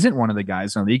Tony isn't one of the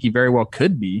guys in the league. He very well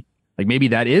could be. Like maybe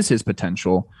that is his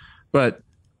potential. But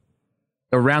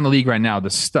around the league right now,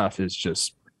 the stuff is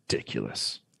just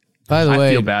ridiculous. By the I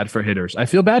way, feel bad for hitters. I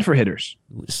feel bad for hitters.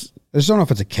 I just don't know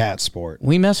if it's a cat sport.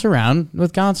 we mess around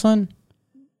with Gonsolin.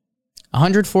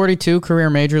 142 career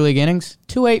major league innings,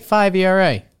 2.85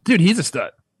 ERA. Dude, he's a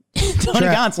stud. Tony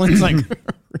Gonsolin's like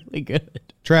really good.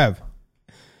 Trev,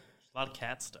 A lot of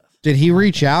cat stuff. Did he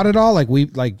reach out at all?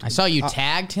 I saw you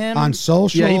tagged him on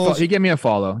social. Yeah, he gave me a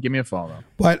follow.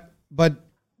 But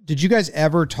did you guys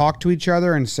ever talk to each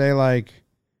other and say like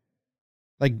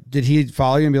did he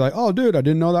follow you and be like, "Oh, dude, I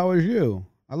didn't know that was you.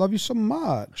 I love you so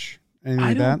much." Anything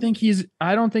I don't like think he's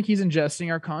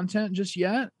ingesting our content just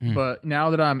yet. But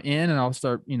now that I'm in and I'll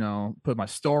start, put my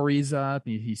stories up,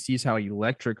 he sees how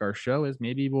electric our show is.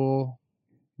 Maybe we'll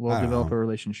develop a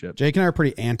relationship. Jake and I are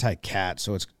pretty anti-cat,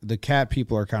 so it's the cat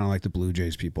people are kind of like the Blue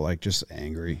Jays people, like just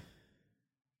angry.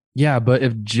 Yeah, but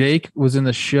if Jake was in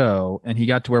the show and he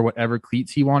got to wear whatever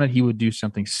cleats he wanted, he would do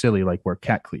something silly like wear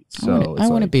cat cleats. So I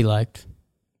wouldn't be liked.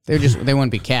 They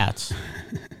wouldn't be cats.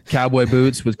 Cowboy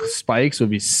boots with spikes would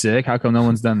be sick. How come no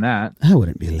one's done that? I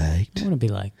wouldn't be liked. I wouldn't be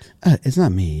liked. It's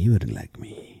not me. You wouldn't like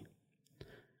me.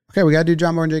 Okay, we got to do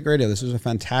John Boy and Jake Radio. This was a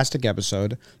fantastic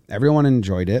episode. Everyone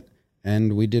enjoyed it,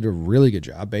 and we did a really good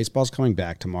job. Baseball's coming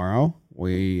back tomorrow.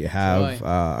 We have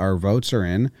our votes are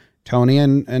in. Tony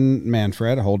and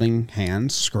Manfred holding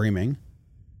hands, screaming.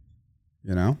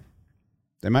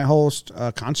 They might host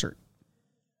a concert.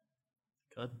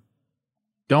 Good.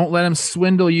 Don't let him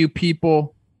swindle you,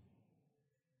 people.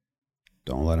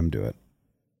 Don't let him do it.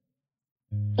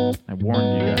 I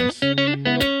warned you guys.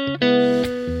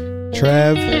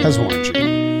 Trev has warned you.